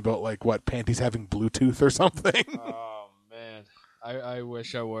line about, like, what, panties having Bluetooth or something. Oh, man. I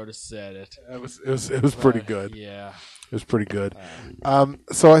wish I would have said it. It was pretty good. Yeah. It was pretty good.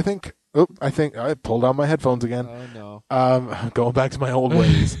 So I think I pulled out my headphones again. Oh, no. Going back to my old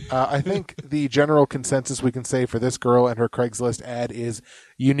ways. I think the general consensus we can say for this girl and her Craigslist ad is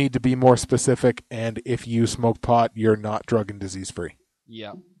you need to be more specific, and if you smoke pot, you're not drug and disease free.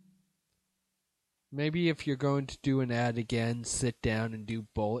 Yeah. Maybe if you're going to do an ad again, sit down and do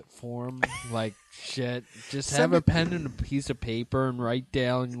bullet form. Like, shit. Just have a pen and a piece of paper and write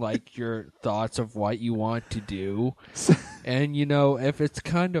down, like, your thoughts of what you want to do. And, if it's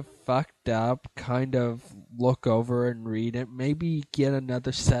kind of fucked up, kind of look over and read it. Maybe get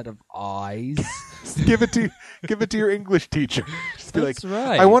another set of eyes. Give it to your English teacher. Just be That's like,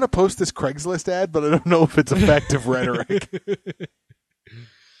 right. I want to post this Craigslist ad, but I don't know if it's effective rhetoric.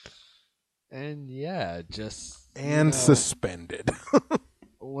 And yeah, just suspended.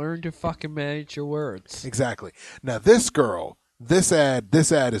 learn to fucking manage your words. Exactly. Now this girl, this ad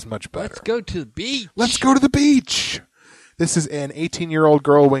is much better. Let's go to the beach. Let's go to the beach. This is an 18-year-old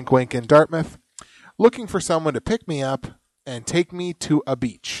girl, wink wink, in Dartmouth, looking for someone to pick me up and take me to a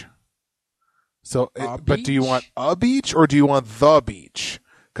beach. So, but do you want a beach or do you want the beach?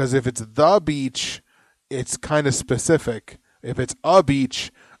 Because if it's the beach, it's kind of specific. If it's a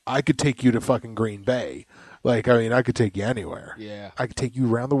beach, I could take you to fucking Green Bay. Like, I mean, I could take you anywhere. Yeah. I could take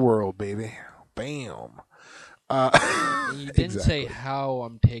you around the world, baby. Bam. You didn't say how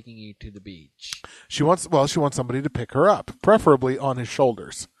I'm taking you to the beach. She wants somebody to pick her up, preferably on his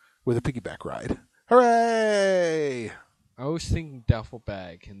shoulders with a piggyback ride. Hooray! I was thinking duffel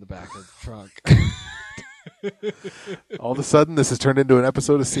bag in the back of the trunk. All of a sudden, this has turned into an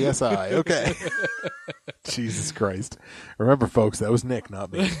episode of CSI. Okay. Jesus Christ. Remember, folks, that was Nick,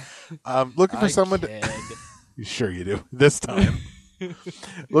 not me. Looking for someone to... Sure you do. This time.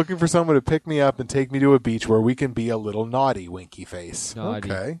 Looking for someone to pick me up and take me to a beach where we can be a little naughty, winky face.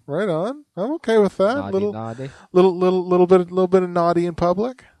 Naughty. Okay, right on. I'm okay with that. Naughty. Little bit of naughty in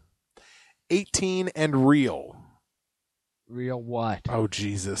public. 18 and real. Real what? Oh,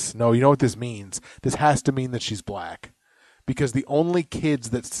 Jesus. No, you know what this means? This has to mean that she's black. Because the only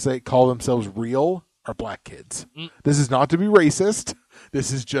kids that call themselves real are black kids. This is not to be racist.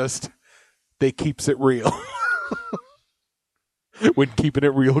 This is just, they keeps it real. When keeping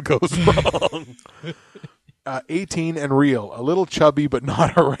it real goes wrong. 18 and real. A little chubby, but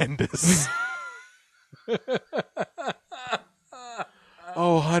not horrendous.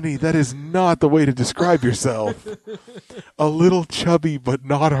 Oh, honey, that is not the way to describe yourself. A little chubby, but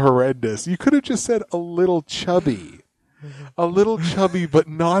not horrendous. You could have just said a little chubby. A little chubby, but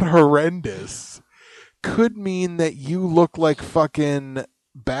not horrendous. Could mean that you look like fucking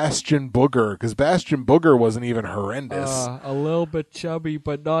Bastion Booger, because Bastion Booger wasn't even horrendous. A little bit chubby,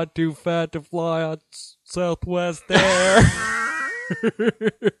 but not too fat to fly on Southwest Air.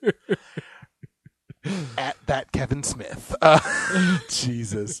 At that Kevin Smith.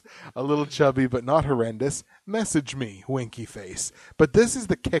 Jesus. A little chubby, but not horrendous. Message me, winky face. But this is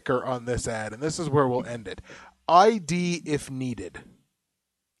the kicker on this ad, and this is where we'll end it. ID if needed.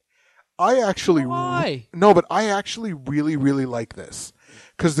 Why? No, but I actually really, really like this.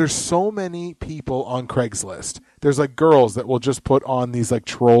 Because there's so many people on Craigslist. There's like girls that will just put on these like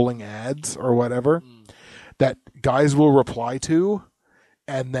trolling ads or whatever that guys will reply to,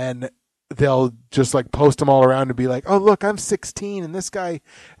 and then they'll just like post them all around and be like, "Oh, look, I'm 16 and this guy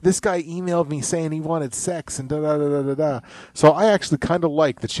emailed me saying he wanted sex and da da da da da da." So I actually kind of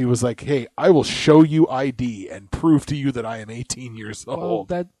like that she was like, "Hey, I will show you ID and prove to you that I am 18 years old."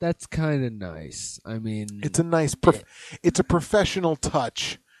 Well, that's kind of nice. I mean, it's a nice it's a professional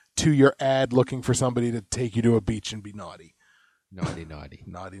touch to your ad looking for somebody to take you to a beach and be naughty. Naughty, naughty.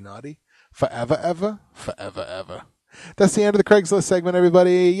 Naughty, naughty. Forever, ever. Forever, ever. That's the end of the Craigslist segment,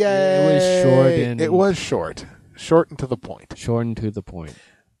 everybody. Yay! It was short. It was short. Short and to the point. Short and to the point.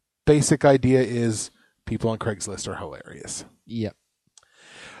 Basic idea is people on Craigslist are hilarious. Yep.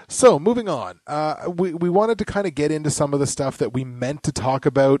 So, moving on. We wanted to kind of get into some of the stuff that we meant to talk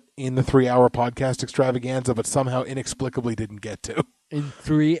about in the 3-hour podcast extravaganza, but somehow inexplicably didn't get to. In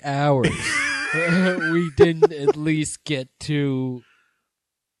 3 hours. We didn't at least get to,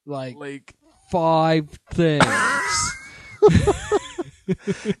 like 5 things.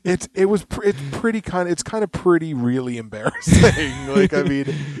 It's kind of pretty really embarrassing. Like, I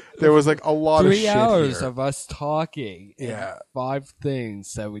mean, there was like a lot of shit 3 hours here. of us talking. Yeah. And 5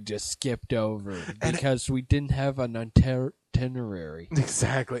 things that we just skipped over because we didn't have an itinerary.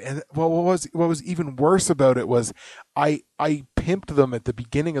 Exactly. And what was even worse about it was I pimped them at the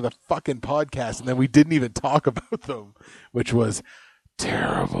beginning of the fucking podcast and then we didn't even talk about them, which was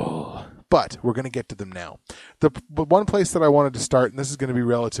terrible. But we're going to get to them now. The one place that I wanted to start, and this is going to be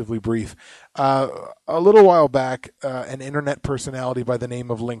relatively brief, a little while back, an internet personality by the name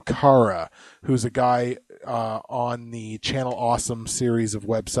of Linkara, who's a guy on the Channel Awesome series of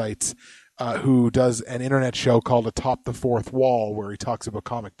websites, who does an internet show called Atop the Fourth Wall, where he talks about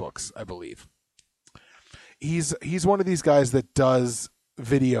comic books, I believe. He's one of these guys that does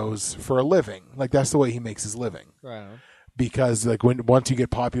videos for a living. Like, that's the way he makes his living. Right. Because like once you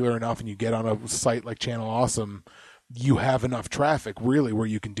get popular enough and you get on a site like Channel Awesome, you have enough traffic really where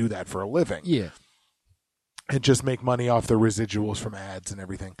you can do that for a living. Yeah. And just make money off the residuals from ads and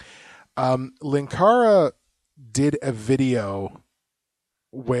everything. Linkara did a video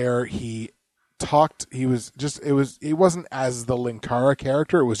where he talked, it wasn't as the Linkara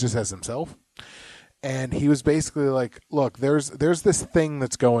character, it was just as himself. And he was basically like, look, there's this thing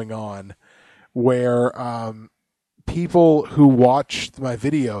that's going on where people who watch my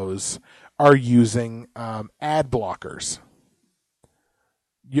videos are using ad blockers.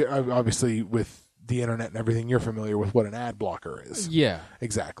 Obviously, with the internet and everything, you're familiar with what an ad blocker is. Yeah.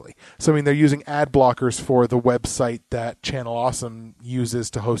 Exactly. So, I mean, they're using ad blockers for the website that Channel Awesome uses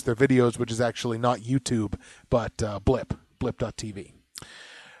to host their videos, which is actually not YouTube, but blip.tv.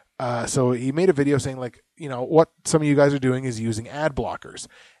 So he made a video saying, like, you know, what some of you guys are doing is using ad blockers.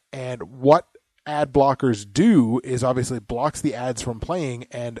 And what ad blockers do is obviously blocks the ads from playing,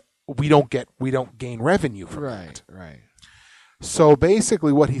 and we don't gain revenue from that. Right. So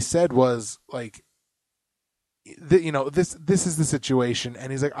basically what he said was like, this is the situation.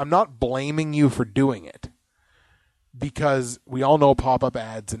 And he's like, I'm not blaming you for doing it because we all know pop-up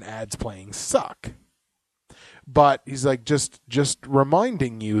ads and ads playing suck. But he's like, just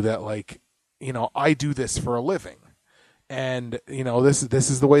reminding you that, like, you know, I do this for a living. And, you know, this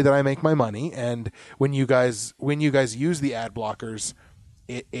is the way that I make my money. And when you guys use the ad blockers,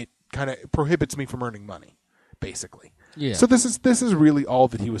 it kind of prohibits me from earning money, basically. Yeah. So this is really all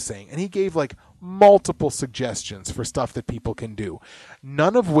that he was saying. And he gave like multiple suggestions for stuff that people can do.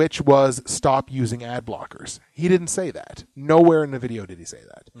 None of which was stop using ad blockers. He didn't say that. Nowhere in the video did he say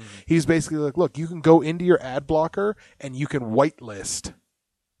that. Mm-hmm. He's basically like, look, you can go into your ad blocker and you can whitelist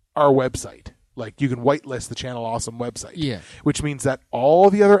our website. Like, you can whitelist the Channel Awesome website. Yeah. Which means that all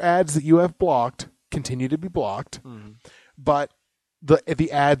the other ads that you have blocked continue to be blocked, but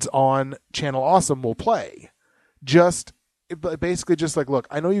the ads on Channel Awesome will play. Basically just like, look,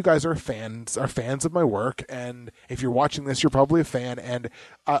 I know you guys are fans of my work, and if you're watching this, you're probably a fan, and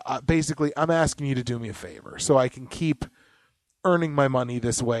basically I'm asking you to do me a favor so I can keep earning my money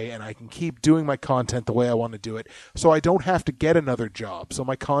this way, and I can keep doing my content the way I want to do it, so I don't have to get another job, so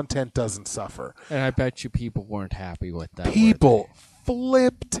my content doesn't suffer. And I bet you people weren't happy with that. People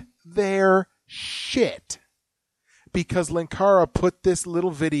flipped their shit because Linkara put this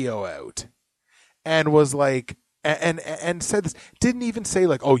little video out and was like, and said this, didn't even say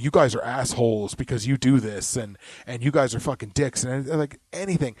like, oh, you guys are assholes because you do this, and you guys are fucking dicks, and like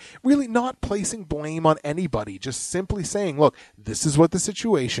anything. Really not placing blame on anybody, just simply saying, look, this is what the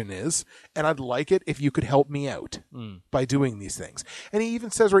situation is, and I'd like it if you could help me out by doing these things. And he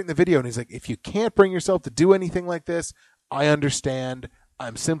even says right in the video, and he's like, if you can't bring yourself to do anything like this, I understand.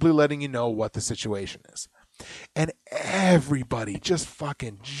 I'm simply letting you know what the situation is. And everybody just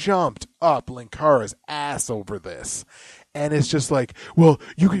fucking jumped up Linkara's ass over this. And it's just like, well,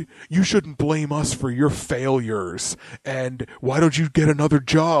 you shouldn't blame us for your failures. And why don't you get another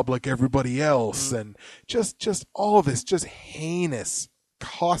job like everybody else? And just all this just heinous,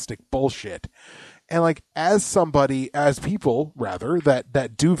 caustic bullshit. And like, as people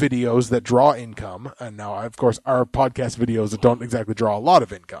that do videos that draw income, and now of course our podcast videos that don't exactly draw a lot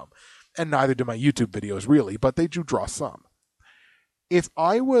of income, and neither do my YouTube videos really, but they do draw some. If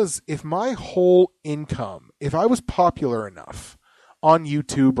my whole income, if I was popular enough on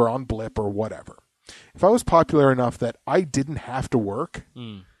YouTube or on Blip or whatever, if I was popular enough that I didn't have to work,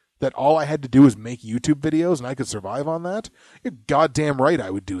 that all I had to do was make YouTube videos and I could survive on that, you're goddamn right I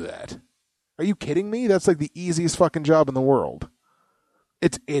would do that. Are you kidding me? That's like the easiest fucking job in the world.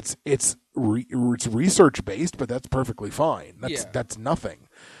 It's research based, but that's perfectly fine. That's nothing.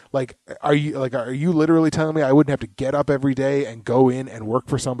 Like, are you literally telling me I wouldn't have to get up every day and go in and work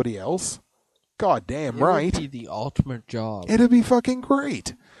for somebody else? God damn right. It would be the ultimate job. It'd be fucking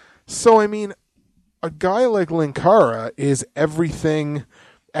great. So, I mean, a guy like Linkara is everything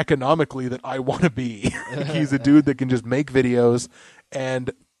economically that I want to be. He's a dude that can just make videos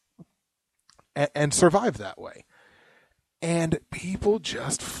and survive that way. And people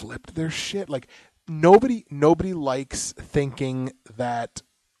just flipped their shit. Like, nobody likes thinking that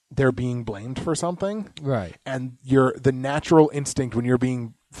they're being blamed for something. Right. And the natural instinct when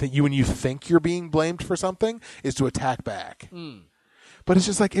when you think you're being blamed for something is to attack back. But it's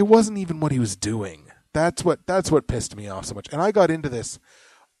just like, it wasn't even what he was doing. That's what pissed me off so much. And I got into this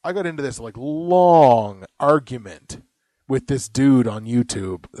like long argument with this dude on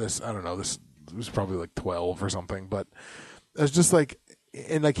YouTube. This was probably like 12 or something, but it was just like,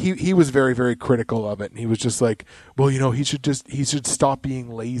 and like he was very, very critical of it, and he was just like, well, he should stop being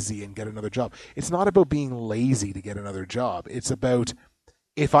lazy and get another job. It's not about being lazy to get another job. It's about,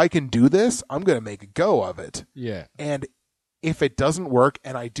 if I can do this, I'm going to make a go of it. Yeah. And if it doesn't work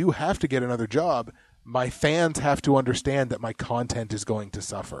and I do have to get another job, my fans have to understand that my content is going to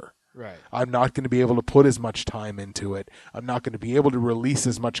suffer. Right. I'm not going to be able to put as much time into it. I'm not going to be able to release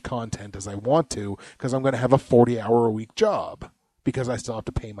as much content as I want to, because I'm going to have a 40-hour-a-week job because I still have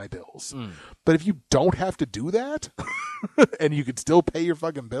to pay my bills. But if you don't have to do that and you could still pay your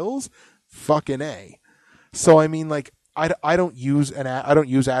fucking bills, fucking A. So, I mean, like, I don't use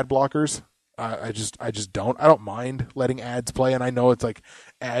ad blockers. I just don't. I don't mind letting ads play, and I know it's like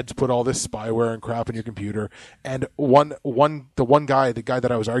ads put all this spyware and crap in your computer. And the guy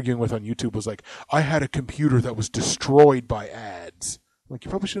that I was arguing with on YouTube was like, I had a computer that was destroyed by ads. Like, you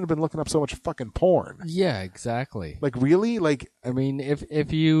probably shouldn't have been looking up so much fucking porn. Yeah, exactly. Like, really? Like, I mean,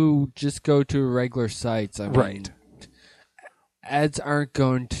 if you just go to regular sites, I mean, right. Ads aren't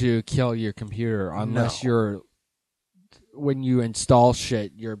going to kill your computer unless when you install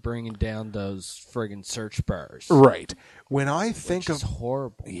shit, you're bringing down those friggin' search bars. Right. When I think of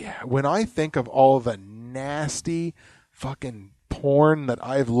horrible. Yeah. When I think of all the nasty fucking porn that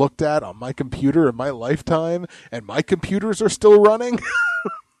I've looked at on my computer in my lifetime, and my computers are still running,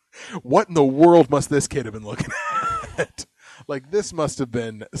 what in the world must this kid have been looking at? Like, this must have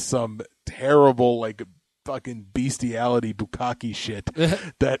been some terrible, like, fucking bestiality bukkake shit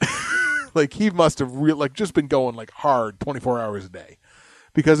that... Like, he must have just been going like hard 24 hours a day,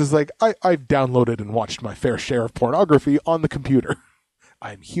 because it's like, I've downloaded and watched my fair share of pornography on the computer.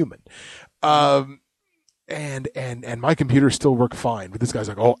 I'm human. And my computers still work fine. But this guy's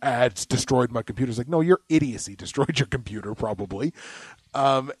like, oh, ads destroyed my computer. It's like, no, your idiocy destroyed your computer probably.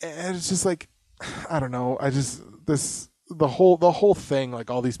 And it's just like, I don't know. The whole thing,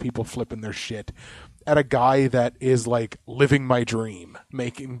 like, all these people flipping their shit at a guy that is like living my dream,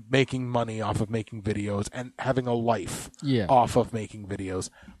 making money off of making videos and having a life off of making videos.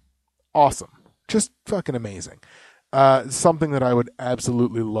 Awesome. Just fucking amazing. Something that I would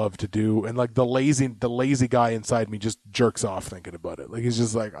absolutely love to do. And like, the lazy guy inside me just jerks off thinking about it. Like, he's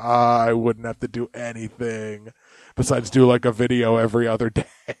just like, I wouldn't have to do anything besides do like a video every other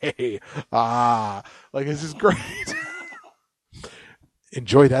day. Like, it's just great.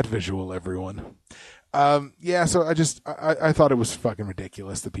 Enjoy that visual, everyone. So I thought it was fucking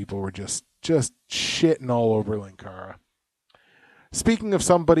ridiculous that people were just shitting all over Linkara. Speaking of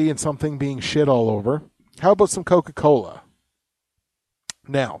somebody and something being shit all over, How about some Coca-Cola?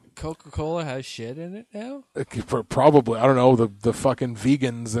 Now, Coca-Cola has shit in it now? Probably. I don't know. The fucking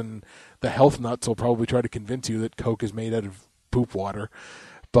vegans and the health nuts will probably try to convince you that Coke is made out of poop water.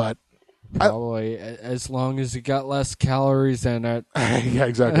 But probably, as long as it got less calories in it. Yeah,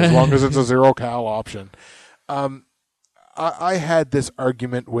 exactly. As long as it's a zero-cal option. I had this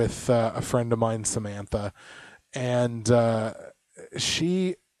argument with a friend of mine, Samantha, and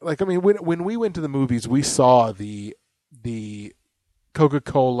she, like, I mean, when we went to the movies, we saw the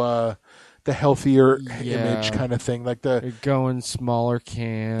Coca-Cola, the healthier image kind of thing, like You're going smaller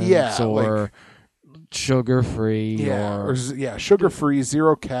cans, or like, sugar-free, sugar-free,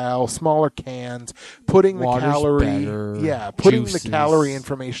 zero-cal, smaller cans, putting the calorie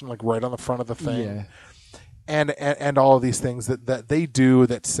information like right on the front of the thing. Yeah. And all of these things that they do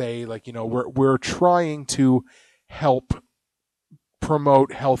that say, like, you know, we're trying to help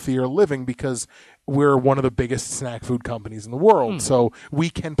promote healthier living because we're one of the biggest snack food companies in the world. So we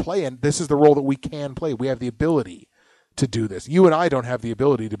can play, and this is the role that we can play. We have the ability to do this. You and I don't have the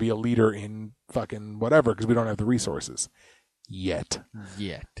ability to be a leader in fucking whatever because we don't have the resources yet.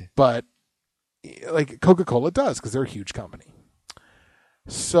 But like Coca-Cola does because they're a huge company.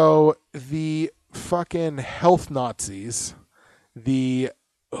 So the fucking health Nazis, I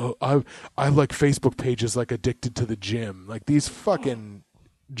like Facebook pages like Addicted to the Gym, like these fucking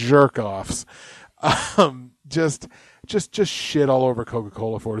jerk offs, just shit all over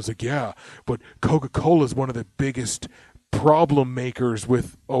Coca-Cola for it. It's like, yeah, but Coca-Cola is one of the biggest problem makers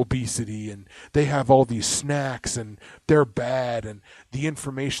with obesity, and they have all these snacks and they're bad, and the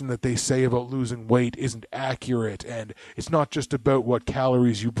information that they say about losing weight isn't accurate, and it's not just about what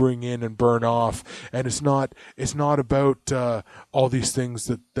calories you bring in and burn off, and it's not about all these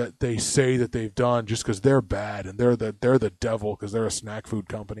things that they say that they've done just because they're bad and they're the devil because they're a snack food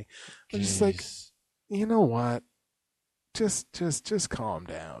company. I'm just like, you know what? Just calm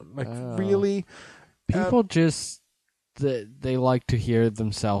down. Like, really? People they like to hear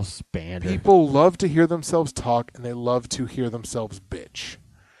themselves banter. People love to hear themselves talk, and they love to hear themselves bitch.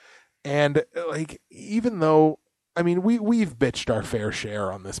 And, like, even though, I mean, we've bitched our fair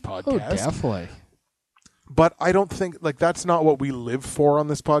share on this podcast. Oh, definitely. But I don't think, like, that's not what we live for on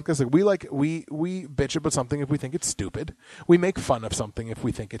this podcast. Like, we bitch about something if we think it's stupid. We make fun of something if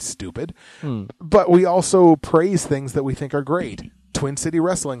we think it's stupid. But we also praise things that we think are great. Twin City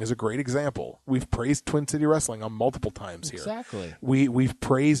Wrestling is a great example. We've praised Twin City Wrestling on multiple times here. Exactly. We've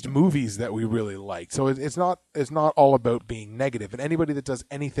praised movies that we really like. So it's not all about being negative. And anybody that does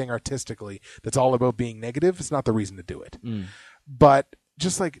anything artistically that's all about being negative, it's not the reason to do it. But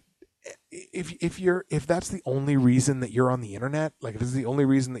just like, if that's the only reason that you're on the internet, like if this is the only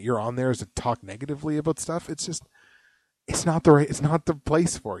reason that you're on there is to talk negatively about stuff, it's not the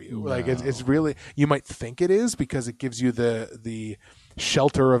place for you. No. Like it's really, you might think it is because it gives you the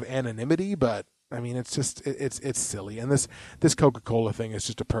shelter of anonymity, but I mean, it's just, it's silly. And this Coca-Cola thing is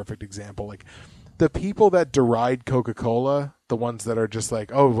just a perfect example. Like the people that deride Coca-Cola, the ones that are just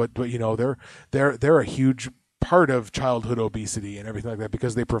like, oh, but you know, they're a huge part of childhood obesity and everything like that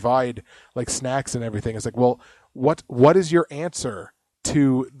because they provide like snacks and everything. It's like, well, what is your answer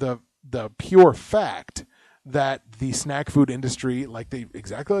to the pure fact that the snack food industry,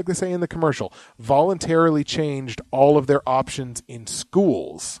 exactly like they say in the commercial, voluntarily changed all of their options in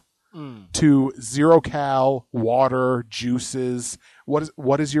schools to zero-cal, water, juices?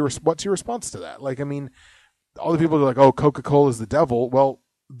 What's your response to that? Like, I mean, all the people are like, oh, Coca-Cola is the devil. Well,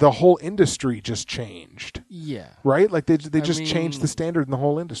 the whole industry just changed. Yeah. Right? Like they just changed the standard in the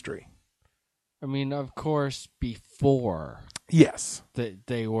whole industry. I mean, of course, before. Yes.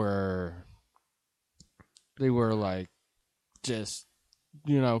 They were like just,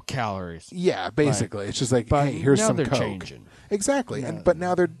 you know, calories. Yeah, basically. Like, it's just like, hey, here's some Coke. Changing. Exactly. Yeah. But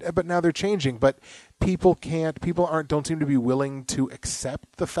now they're changing, but people don't seem to be willing to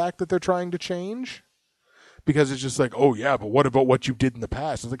accept the fact that they're trying to change. Because it's just like, oh yeah, but what about what you did in the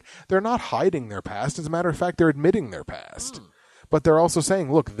past? It's like, they're not hiding their past. As a matter of fact, they're admitting their past. But they're also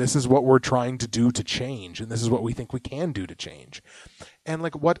saying, look, this is what we're trying to do to change, and this is what we think we can do to change. And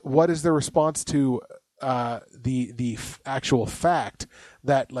like, what is their response to the actual fact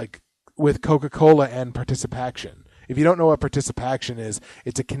that, like, with Coca-Cola and Participation? If you don't know what Participation is,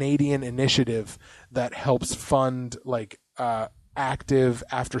 it's a Canadian initiative that helps fund like active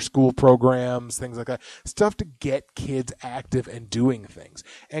after-school programs, things like that, stuff to get kids active and doing things.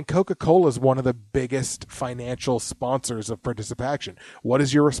 And Coca-Cola is one of the biggest financial sponsors of Participation. What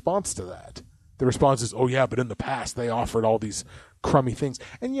is your response to that? The response is, oh yeah, but in the past they offered all these crummy things.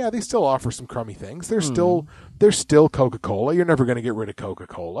 And yeah, they still offer some crummy things. There's still Coca-Cola. You're never going to get rid of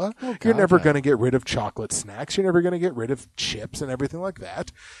Coca-Cola. Oh, You're never no. going to get rid of chocolate snacks. You're never going to get rid of chips and everything like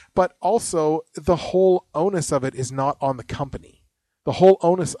that. But also, the whole onus of it is not on the company. The whole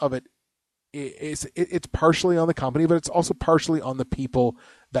onus of it it's partially on the company, but it's also partially on the people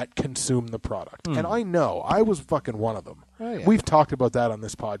that consume the product. And I know I was fucking one of them. Oh, yeah. We've talked about that on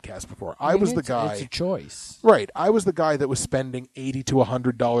this podcast before. I was the guy. It's a choice. Right. I was the guy that was spending $80 to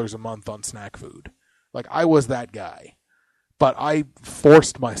 $100 a month on snack food. Like, I was that guy. But I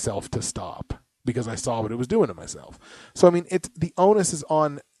forced myself to stop because I saw what it was doing to myself. So, I mean, the onus is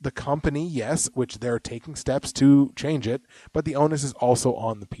on the company, yes, which they're taking steps to change it, but the onus is also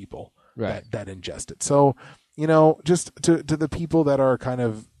on the people that ingest it. So, just to the people that are kind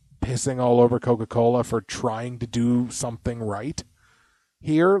of pissing all over Coca-Cola for trying to do something right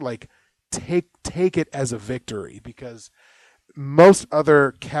here, like, take it as a victory, because most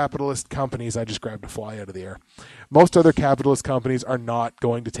other capitalist companies, I just grabbed a fly out of the air. Most other capitalist companies are not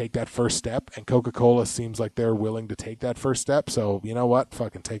going to take that first step, and Coca-Cola seems like they're willing to take that first step. So, you know what?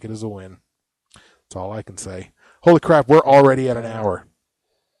 Fucking take it as a win. That's all I can say. Holy crap, we're already at an hour.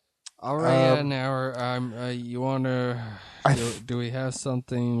 Already at an hour. You want to? Do we have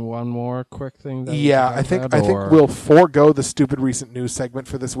something? One more quick thing. I think we'll forego the stupid recent news segment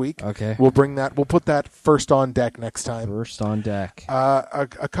for this week. Okay. We'll put that first on deck next time. First on deck.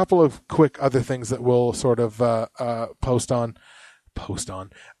 A couple of quick other things that we'll sort of post on.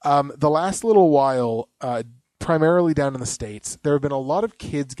 The last little while, primarily down in the States, there have been a lot of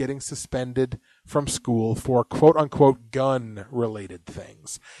kids getting suspended from school for quote-unquote gun-related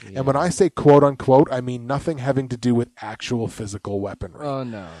things. Yeah. And when I say quote-unquote, I mean nothing having to do with actual physical weaponry. Oh,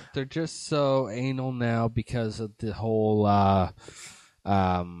 no. They're just so anal now because of the whole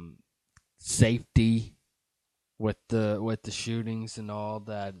safety with the shootings and all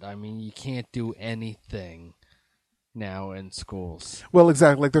that. I mean, you can't do anything now in schools. Well,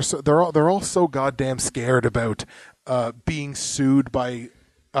 exactly. Like they're all so goddamn scared about being sued by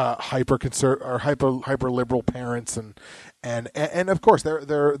hyper liberal parents, and of course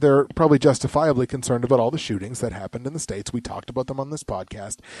they're probably justifiably concerned about all the shootings that happened in the States. We talked about them on this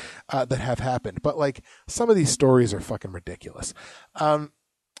podcast that have happened, but like some of these stories are fucking ridiculous.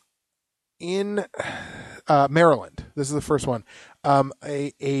 In Maryland, this is the first one.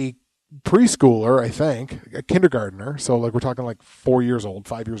 A preschooler, I think, a kindergartner, so like we're talking like 5 years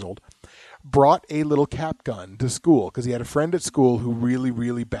old, brought a little cap gun to school because he had a friend at school who really,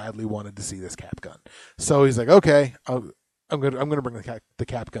 really badly wanted to see this cap gun. So he's like, okay, I'm gonna bring the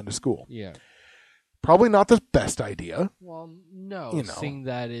cap gun to school. Yeah. Probably not the best idea. Well, no, seeing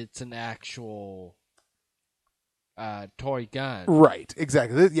that it's an actual toy gun. Right,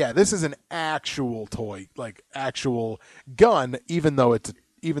 exactly. Yeah, this is an actual toy, like actual gun, even though it's a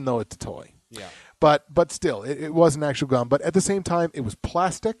toy. Yeah. But still, it was an actual gun. But at the same time, it was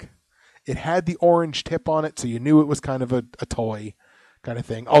plastic. It had the orange tip on it, so you knew it was kind of a toy kind of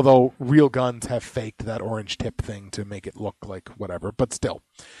thing. Although real guns have faked that orange tip thing to make it look like whatever. But still,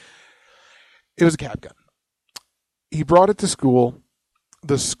 it was a cap gun. He brought it to school.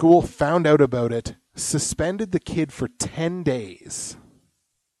 The school found out about it, suspended the kid for 10 days.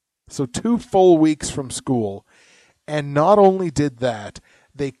 So 2 full weeks from school. And not only did that,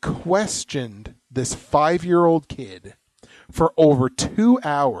 they questioned this 5-year-old kid for over 2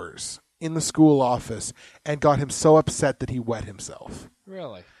 hours in the school office and got him so upset that he wet himself.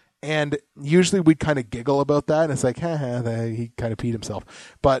 Really? And usually we'd kind of giggle about that, and it's like, he kind of peed himself.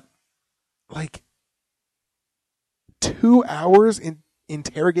 But, like, 2 hours in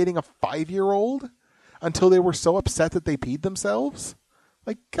interrogating a 5-year-old until they were so upset that they peed themselves?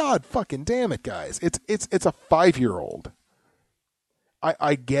 Like, God fucking damn it, guys. It's a 5-year-old.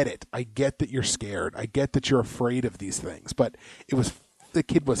 I get it. I get that you're scared. I get that you're afraid of these things. But the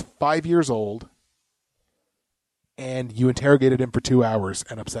kid was 5 years old, and you interrogated him for 2 hours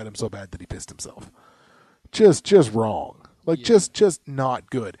and upset him so bad that he pissed himself. Just wrong. Like, yeah. Just not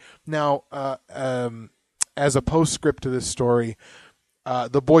good. Now, as a postscript to this story,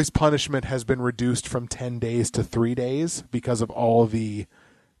 the boy's punishment has been reduced from 10 days to 3 days because of all the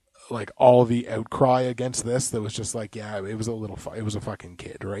outcry against this. That was just like, yeah, it was a fucking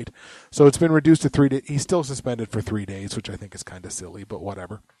kid, right? So it's been reduced to 3 days. He's still suspended for 3 days, which I think is kind of silly, but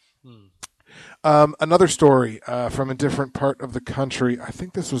whatever. Another story from a different part of the country. I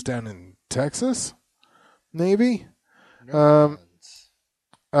think this was down in Texas, maybe. No,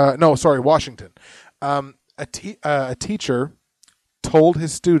 sorry, Washington. A teacher told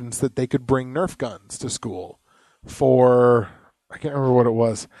his students that they could bring Nerf guns to school for, I can't remember what it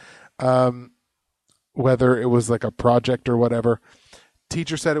was. whether it was like a project or whatever.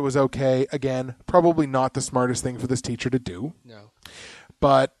 Teacher said it was okay. Again, probably not the smartest thing for this teacher to do. No.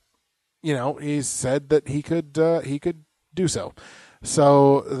 But, he said that he could do so.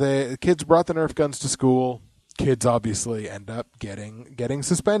 So the kids brought the Nerf guns to school. Kids obviously end up getting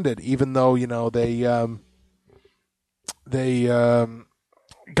suspended, even though, they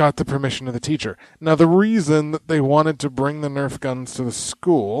got the permission of the teacher. Now, the reason that they wanted to bring the Nerf guns to the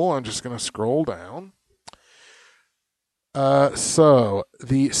school, I'm just going to scroll down. So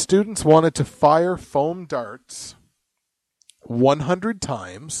the students wanted to fire foam darts 100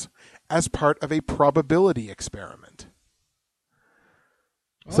 times as part of a probability experiment.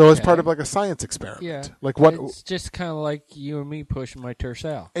 So as part of like a science experiment. Yeah. Like what? It's just kind of like you and me pushing my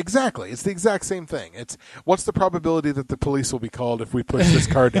tercel. Exactly. It's the exact same thing. It's what's the probability that the police will be called if we push this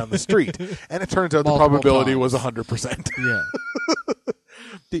car down the street? And it turns out the probability was 100%. Yeah.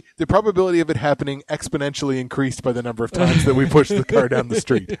 The probability of it happening exponentially increased by the number of times that we pushed the car down the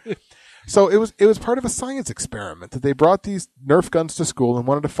street. So it was part of a science experiment that they brought these Nerf guns to school and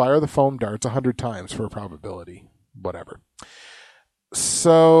wanted to fire the foam darts 100 times for a probability, whatever.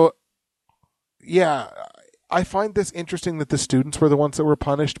 So, yeah, I find this interesting that the students were the ones that were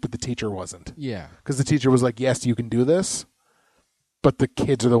punished, but the teacher wasn't. Yeah. Because the teacher was like, yes, you can do this, but the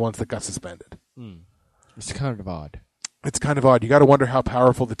kids are the ones that got suspended. It's kind of odd. It's kind of odd. You got to wonder how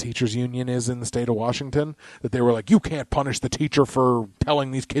powerful the teachers union is in the state of Washington, that they were like, you can't punish the teacher for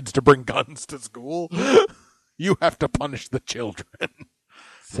telling these kids to bring guns to school. You have to punish the children.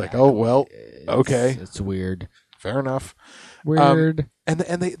 It's like, oh, well, okay. It's weird. Fair enough. Weird. And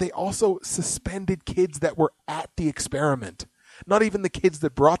they also suspended kids that were at the experiment. Not even the kids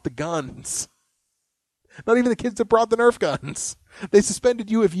that brought the guns. Not even the kids that brought the Nerf guns. They suspended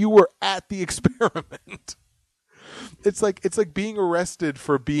you if you were at the experiment. It's like being arrested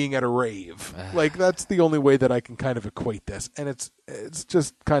for being at a rave. Like, that's the only way that I can kind of equate this. And it's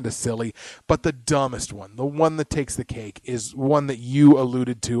just kind of silly. But the dumbest one, the one that takes the cake, is one that you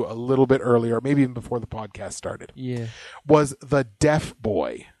alluded to a little bit earlier, maybe even before the podcast started. Yeah. Was the deaf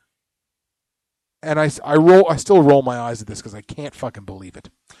boy. And I still roll my eyes at this because I can't fucking believe it.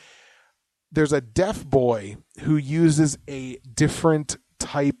 There's a deaf boy who uses a different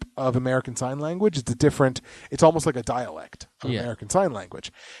type of American Sign Language. It's almost like a dialect of American Sign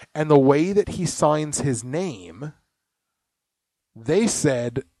Language. And the way that he signs his name, they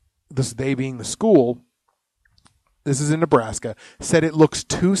said, they being the school, this is in Nebraska, said it looks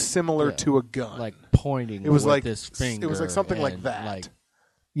too similar to a gun. Like pointing with his finger. It was like something like that. Like,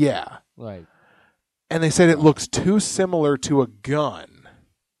 yeah. Like, and they said it looks too similar to a gun.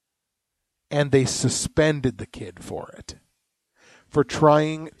 And they suspended the kid for it. For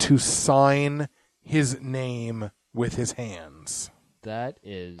trying to sign his name with his hands. that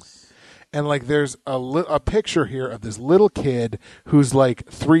is... And like, there's a picture here of this little kid who's like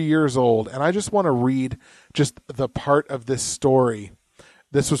 3 years old. And I just want to read just the part of this story.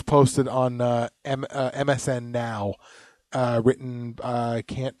 This was posted on MSN Now, written. I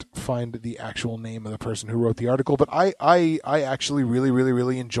can't find the actual name of the person who wrote the article, but I actually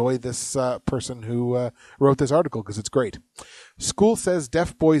really enjoy this person who wrote this article because it's great. School says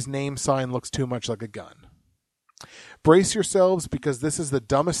deaf boy's name sign looks too much like a gun. Brace yourselves because this is the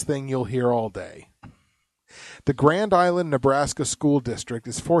dumbest thing you'll hear all day. The Grand Island, Nebraska School District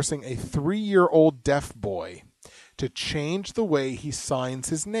is forcing a 3-year-old deaf boy to change the way he signs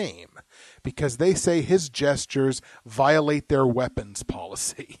his name because they say his gestures violate their weapons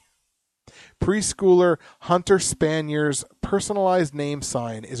policy. Preschooler Hunter Spanier's personalized name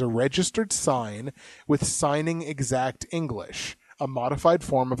sign is a registered sign with signing exact English, a modified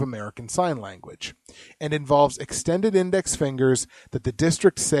form of American Sign Language, and involves extended index fingers that the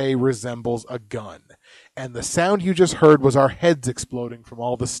district say resembles a gun. And the sound you just heard was our heads exploding from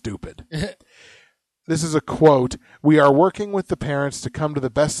all the stupid. This is a quote. "We are working with the parents to come to the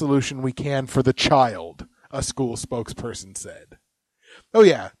best solution we can for the child," a school spokesperson said. Oh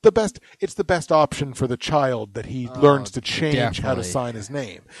yeah, it's the best option for the child that he learns to change how to sign his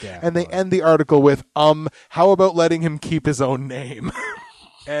name. Definitely. And they end the article with, how about letting him keep his own name?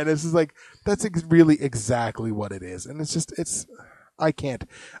 And it's just like, that's really exactly what it is. And I can't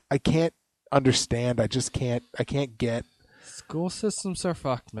understand. I can't get. School systems are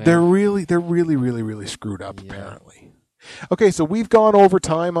fucked, man. They're really screwed up, apparently. Okay, so we've gone over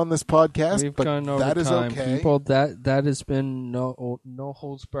time on this podcast, but that is okay. People, that has been No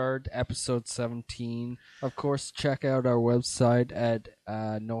Holds Barred, episode 17. Of course, check out our website at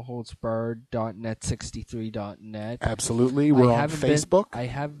noholdsbarred.net63.net. Absolutely. We're on Facebook. I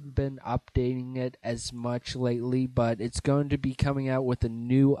haven't been updating it as much lately, but it's going to be coming out with a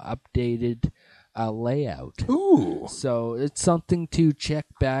new updated layout. Ooh. So it's something to check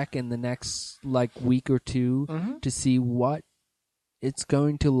back in the next week or two to see what it's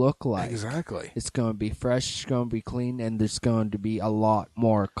going to look like. Exactly. It's going to be fresh, it's going to be clean, and there's going to be a lot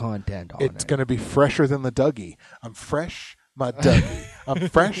more content on it. It's going to be fresher than the Dougie. I'm fresh, my Dougie. I'm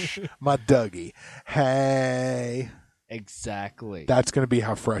fresh, my Dougie. Hey. Exactly. That's going to be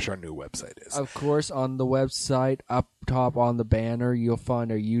how fresh our new website is. Of course, on the website, up top on the banner, you'll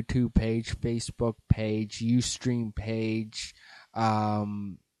find our YouTube page, Facebook page, Ustream page,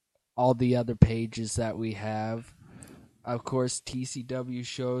 all the other pages that we have. Of course, TCW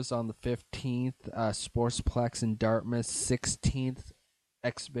shows on the 15th, Sportsplex in Dartmouth, 16th,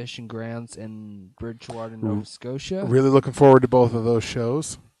 Exhibition Grounds in Bridgewater, Nova Scotia. Really looking forward to both of those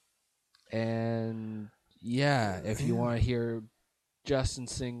shows. And yeah, if you want to hear Justin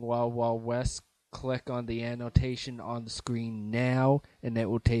sing Wild Wild West, click on the annotation on the screen now, and it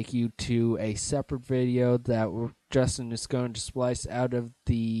will take you to a separate video that Justin is going to splice out of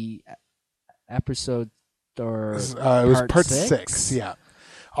the episode. Or it was part 6. Yeah.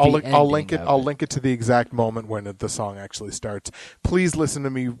 I'll link it to the exact moment when the song actually starts. Please listen to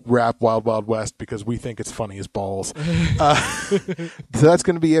me rap Wild Wild West because we think it's funny as balls. So that's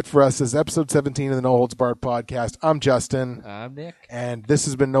going to be it for us. This is episode 17 of the No Holds Barred podcast. I'm Justin. I'm Nick. And this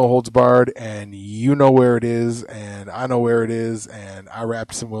has been No Holds Barred, and you know where it is, and I know where it is, and I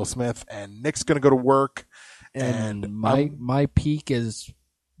rapped some Will Smith, and Nick's going to go to work. And my peak is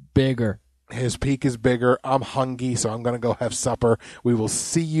bigger. His peak is bigger. I'm hungry, so I'm going to go have supper. We will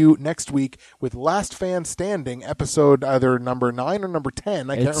see you next week with Last Fan Standing, episode either number 9 or number 10.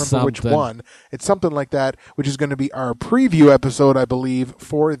 I can't remember which one. It's something like that, which is going to be our preview episode, I believe,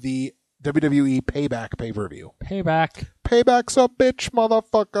 for the WWE Payback pay-per-view. Payback's a bitch,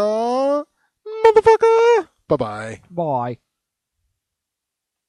 motherfucker. Bye-bye. Bye.